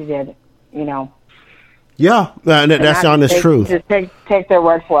like Christy did, you know. Yeah, that's the honest truth. Just take their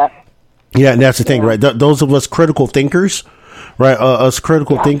word for it. Yeah, and that's the thing, right? Those of us critical thinkers, right? Us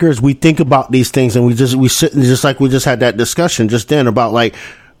critical thinkers, we think about these things, and we sit and just like we just had that discussion just then about like,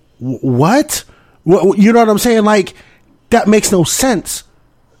 what? You know what I'm saying? Like, that makes no sense.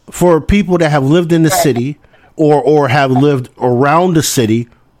 For people that have lived in the city or have lived around the city,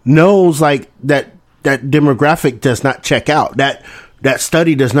 knows like that demographic does not check out. That That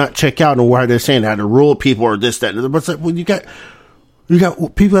study does not check out on why they're saying that the rural people are this, that, but well, you got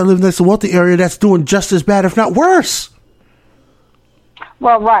people that live in this wealthy area that's doing just as bad, if not worse.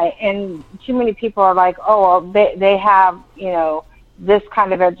 Well, right, and too many people are like, oh, well, they have, this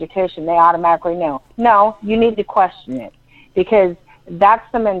kind of education. They automatically know. No, you need to question it, because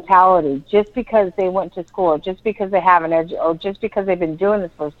that's the mentality. Just because they went to school, or just because they have or just because they've been doing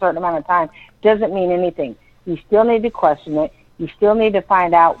this for a certain amount of time, doesn't mean anything. You still need to question it. You still need to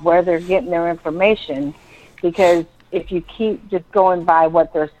find out where they're getting their information, because if you keep just going by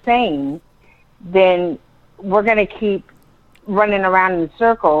what they're saying, then we're going to keep running around in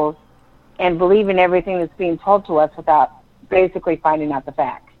circles and believing everything that's being told to us without basically finding out the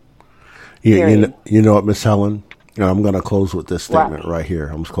facts. Yeah, you know what, Miss Helen? I'm going to close with this statement right here.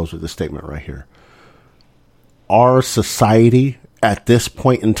 I'm going to close with this statement right here. Our society at this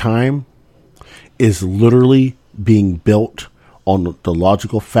point in time is literally being built on the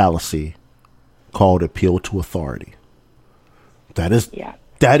logical fallacy called appeal to authority. That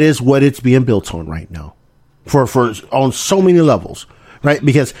is what it's being built on right now, for on so many levels, right?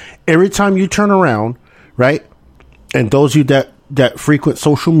 Because every time you turn around, right, and those of you that frequent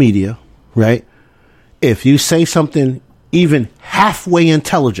social media, right, if you say something even halfway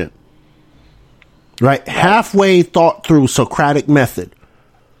intelligent, right, halfway thought through Socratic method,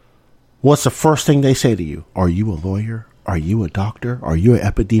 what's the first thing they say to you? Are you a lawyer? Are you a doctor? Are you an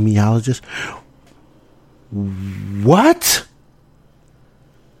epidemiologist? What?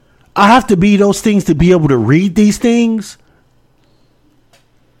 I have to be those things to be able to read these things?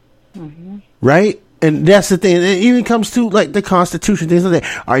 Mm-hmm. Right? And that's the thing. It even comes to like the Constitution, things like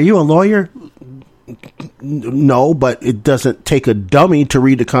that. Are you a lawyer? No, but it doesn't take a dummy to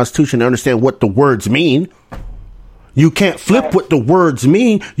read the Constitution and understand what the words mean. You can't flip what the words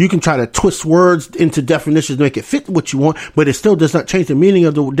mean. You can try to twist words into definitions to make it fit what you want, but it still does not change the meaning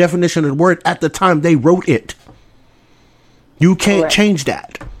of the definition of the word at the time they wrote it. You can't change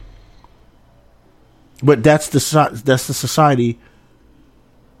that. But that's the society.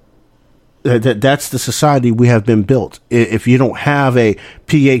 That's the society we have been built. If you don't have a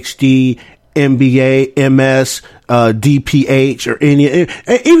PhD, MBA, MS, DPH, or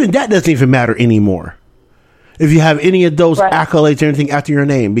even that doesn't even matter anymore. If you have any of those accolades or anything after your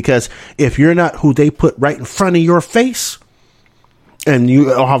name, because if you're not who they put right in front of your face, and you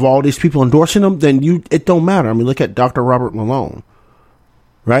have all these people endorsing them, then it don't matter. I mean, look at Dr. Robert Malone,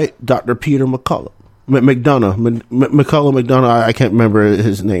 right? Dr. Peter McCullough, McCullough, I can't remember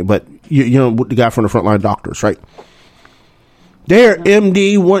his name, but you know the guy from the Frontline Doctors, right? There,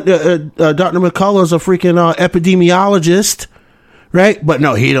 MD, Dr. McCullough's a freaking epidemiologist. Right? But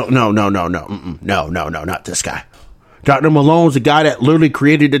no, he don't. No, not this guy. Dr. Malone's the guy that literally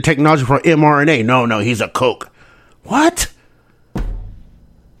created the technology for mRNA. No, he's a kook. What?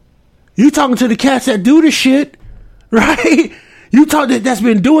 You talking to the cats that do the shit, right? You talk that's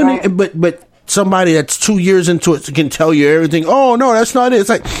been doing it, but somebody that's 2 years into it can tell you everything. Oh no, that's not it. It's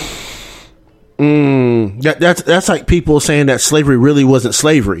like, that's like people saying that slavery really wasn't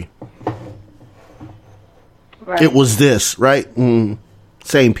slavery. Right. It was this, right?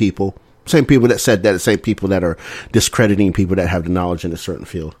 Same people that said that, the same people that are discrediting people that have the knowledge in a certain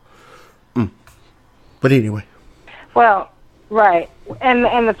field. But anyway. Well, right. And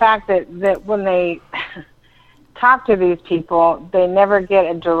the fact that when they talk to these people, they never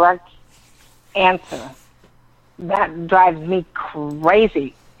get a direct answer. That drives me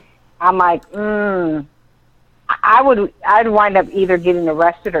crazy. I'm like, I'd wind up either getting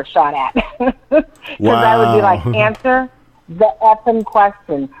arrested or shot at. Because I would be like, answer the effing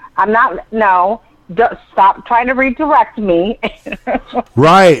question. Stop trying to redirect me.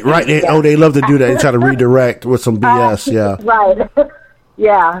 Right. They love to do that. They try to redirect with some BS, yeah. Right.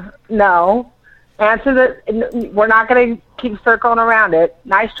 Yeah, no. Answer we're not going to keep circling around it.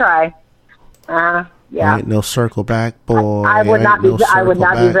 Nice try. Yeah. Ain't no circle back, boy. I would not be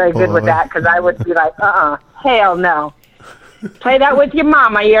very good with that, because I would be like, hell no. Play that with your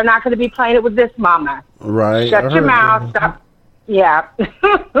mama. You're not going to be playing it with this mama. Right. Shut your mouth. Stop. Yeah.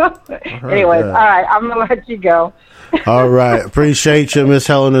 Anyways, all right. I'm going to let you go. All right. Appreciate you, Miss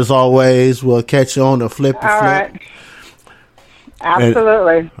Helen, as always. We'll catch you on the flip. All right.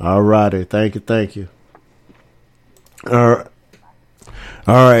 Absolutely. All righty. Thank you. All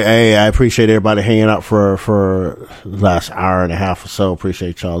right. Hey, I appreciate everybody hanging out for the last hour and a half or so.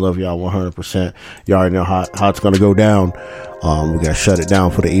 Appreciate y'all. Love y'all 100%. You already know how it's going to go down. We got to shut it down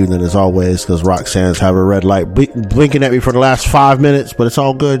for the evening as always, because Roxanne's having a red light blinking at me for the last 5 minutes, but it's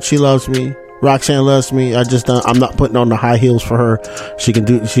all good. She loves me. Roxanne loves me. I'm not putting on the high heels for her. She can,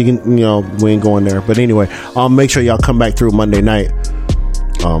 we ain't going there. But anyway, make sure y'all come back through Monday night.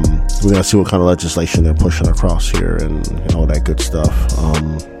 We're going to see what kind of legislation they're pushing across here and all that good stuff.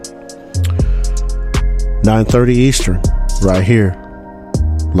 9:30 Eastern, right here.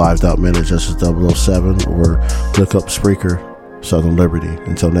 Live.minute, Justice 007, or look up Spreaker, Southern Liberty.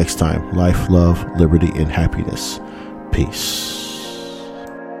 Until next time, life, love, liberty, and happiness. Peace.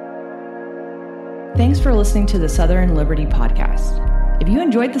 Thanks for listening to the Southern Liberty Podcast. If you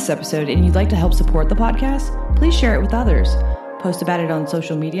enjoyed this episode and you'd like to help support the podcast, please share it with others. Post about it on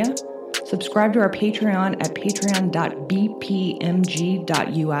social media. Subscribe to our Patreon at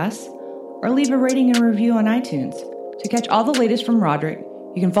patreon.bpmg.us or leave a rating and review on iTunes. To catch all the latest from Roderick,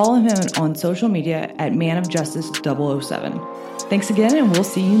 you can follow him on social media at Man of Justice 007. Thanks again, and we'll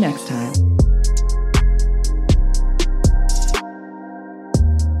see you next time.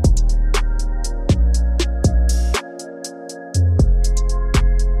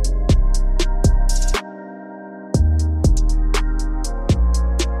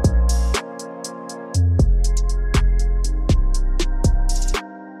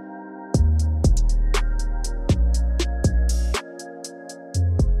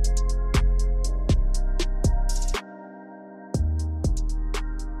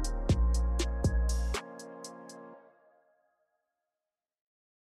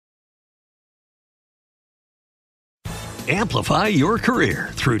 Amplify your career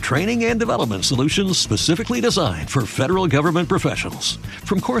through training and development solutions specifically designed for federal government professionals.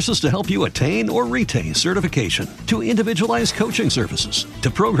 From courses to help you attain or retain certification, to individualized coaching services, to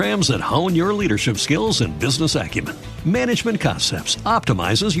programs that hone your leadership skills and business acumen, Management Concepts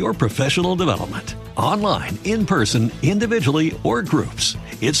optimizes your professional development. Online, in person, individually, or groups,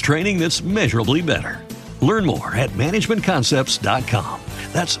 it's training that's measurably better. Learn more at managementconcepts.com.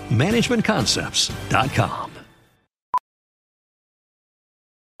 That's managementconcepts.com.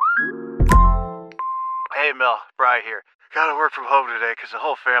 Hey, Mel, Bri here. Gotta work from home today because the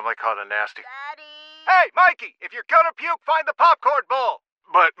whole family caught a nasty. Daddy! Hey, Mikey, if you're gonna puke, find the popcorn bowl!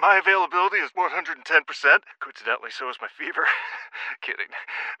 But my availability is 110%. Coincidentally, so is my fever. Kidding.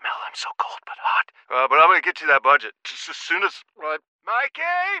 Mel, I'm so cold but hot. But I'm gonna get you that budget just as soon as...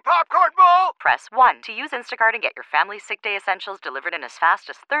 Mikey, popcorn bowl! Press 1 to use Instacart and get your family sick day essentials delivered in as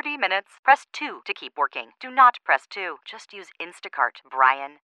fast as 30 minutes. Press 2 to keep working. Do not press 2. Just use Instacart, Brian.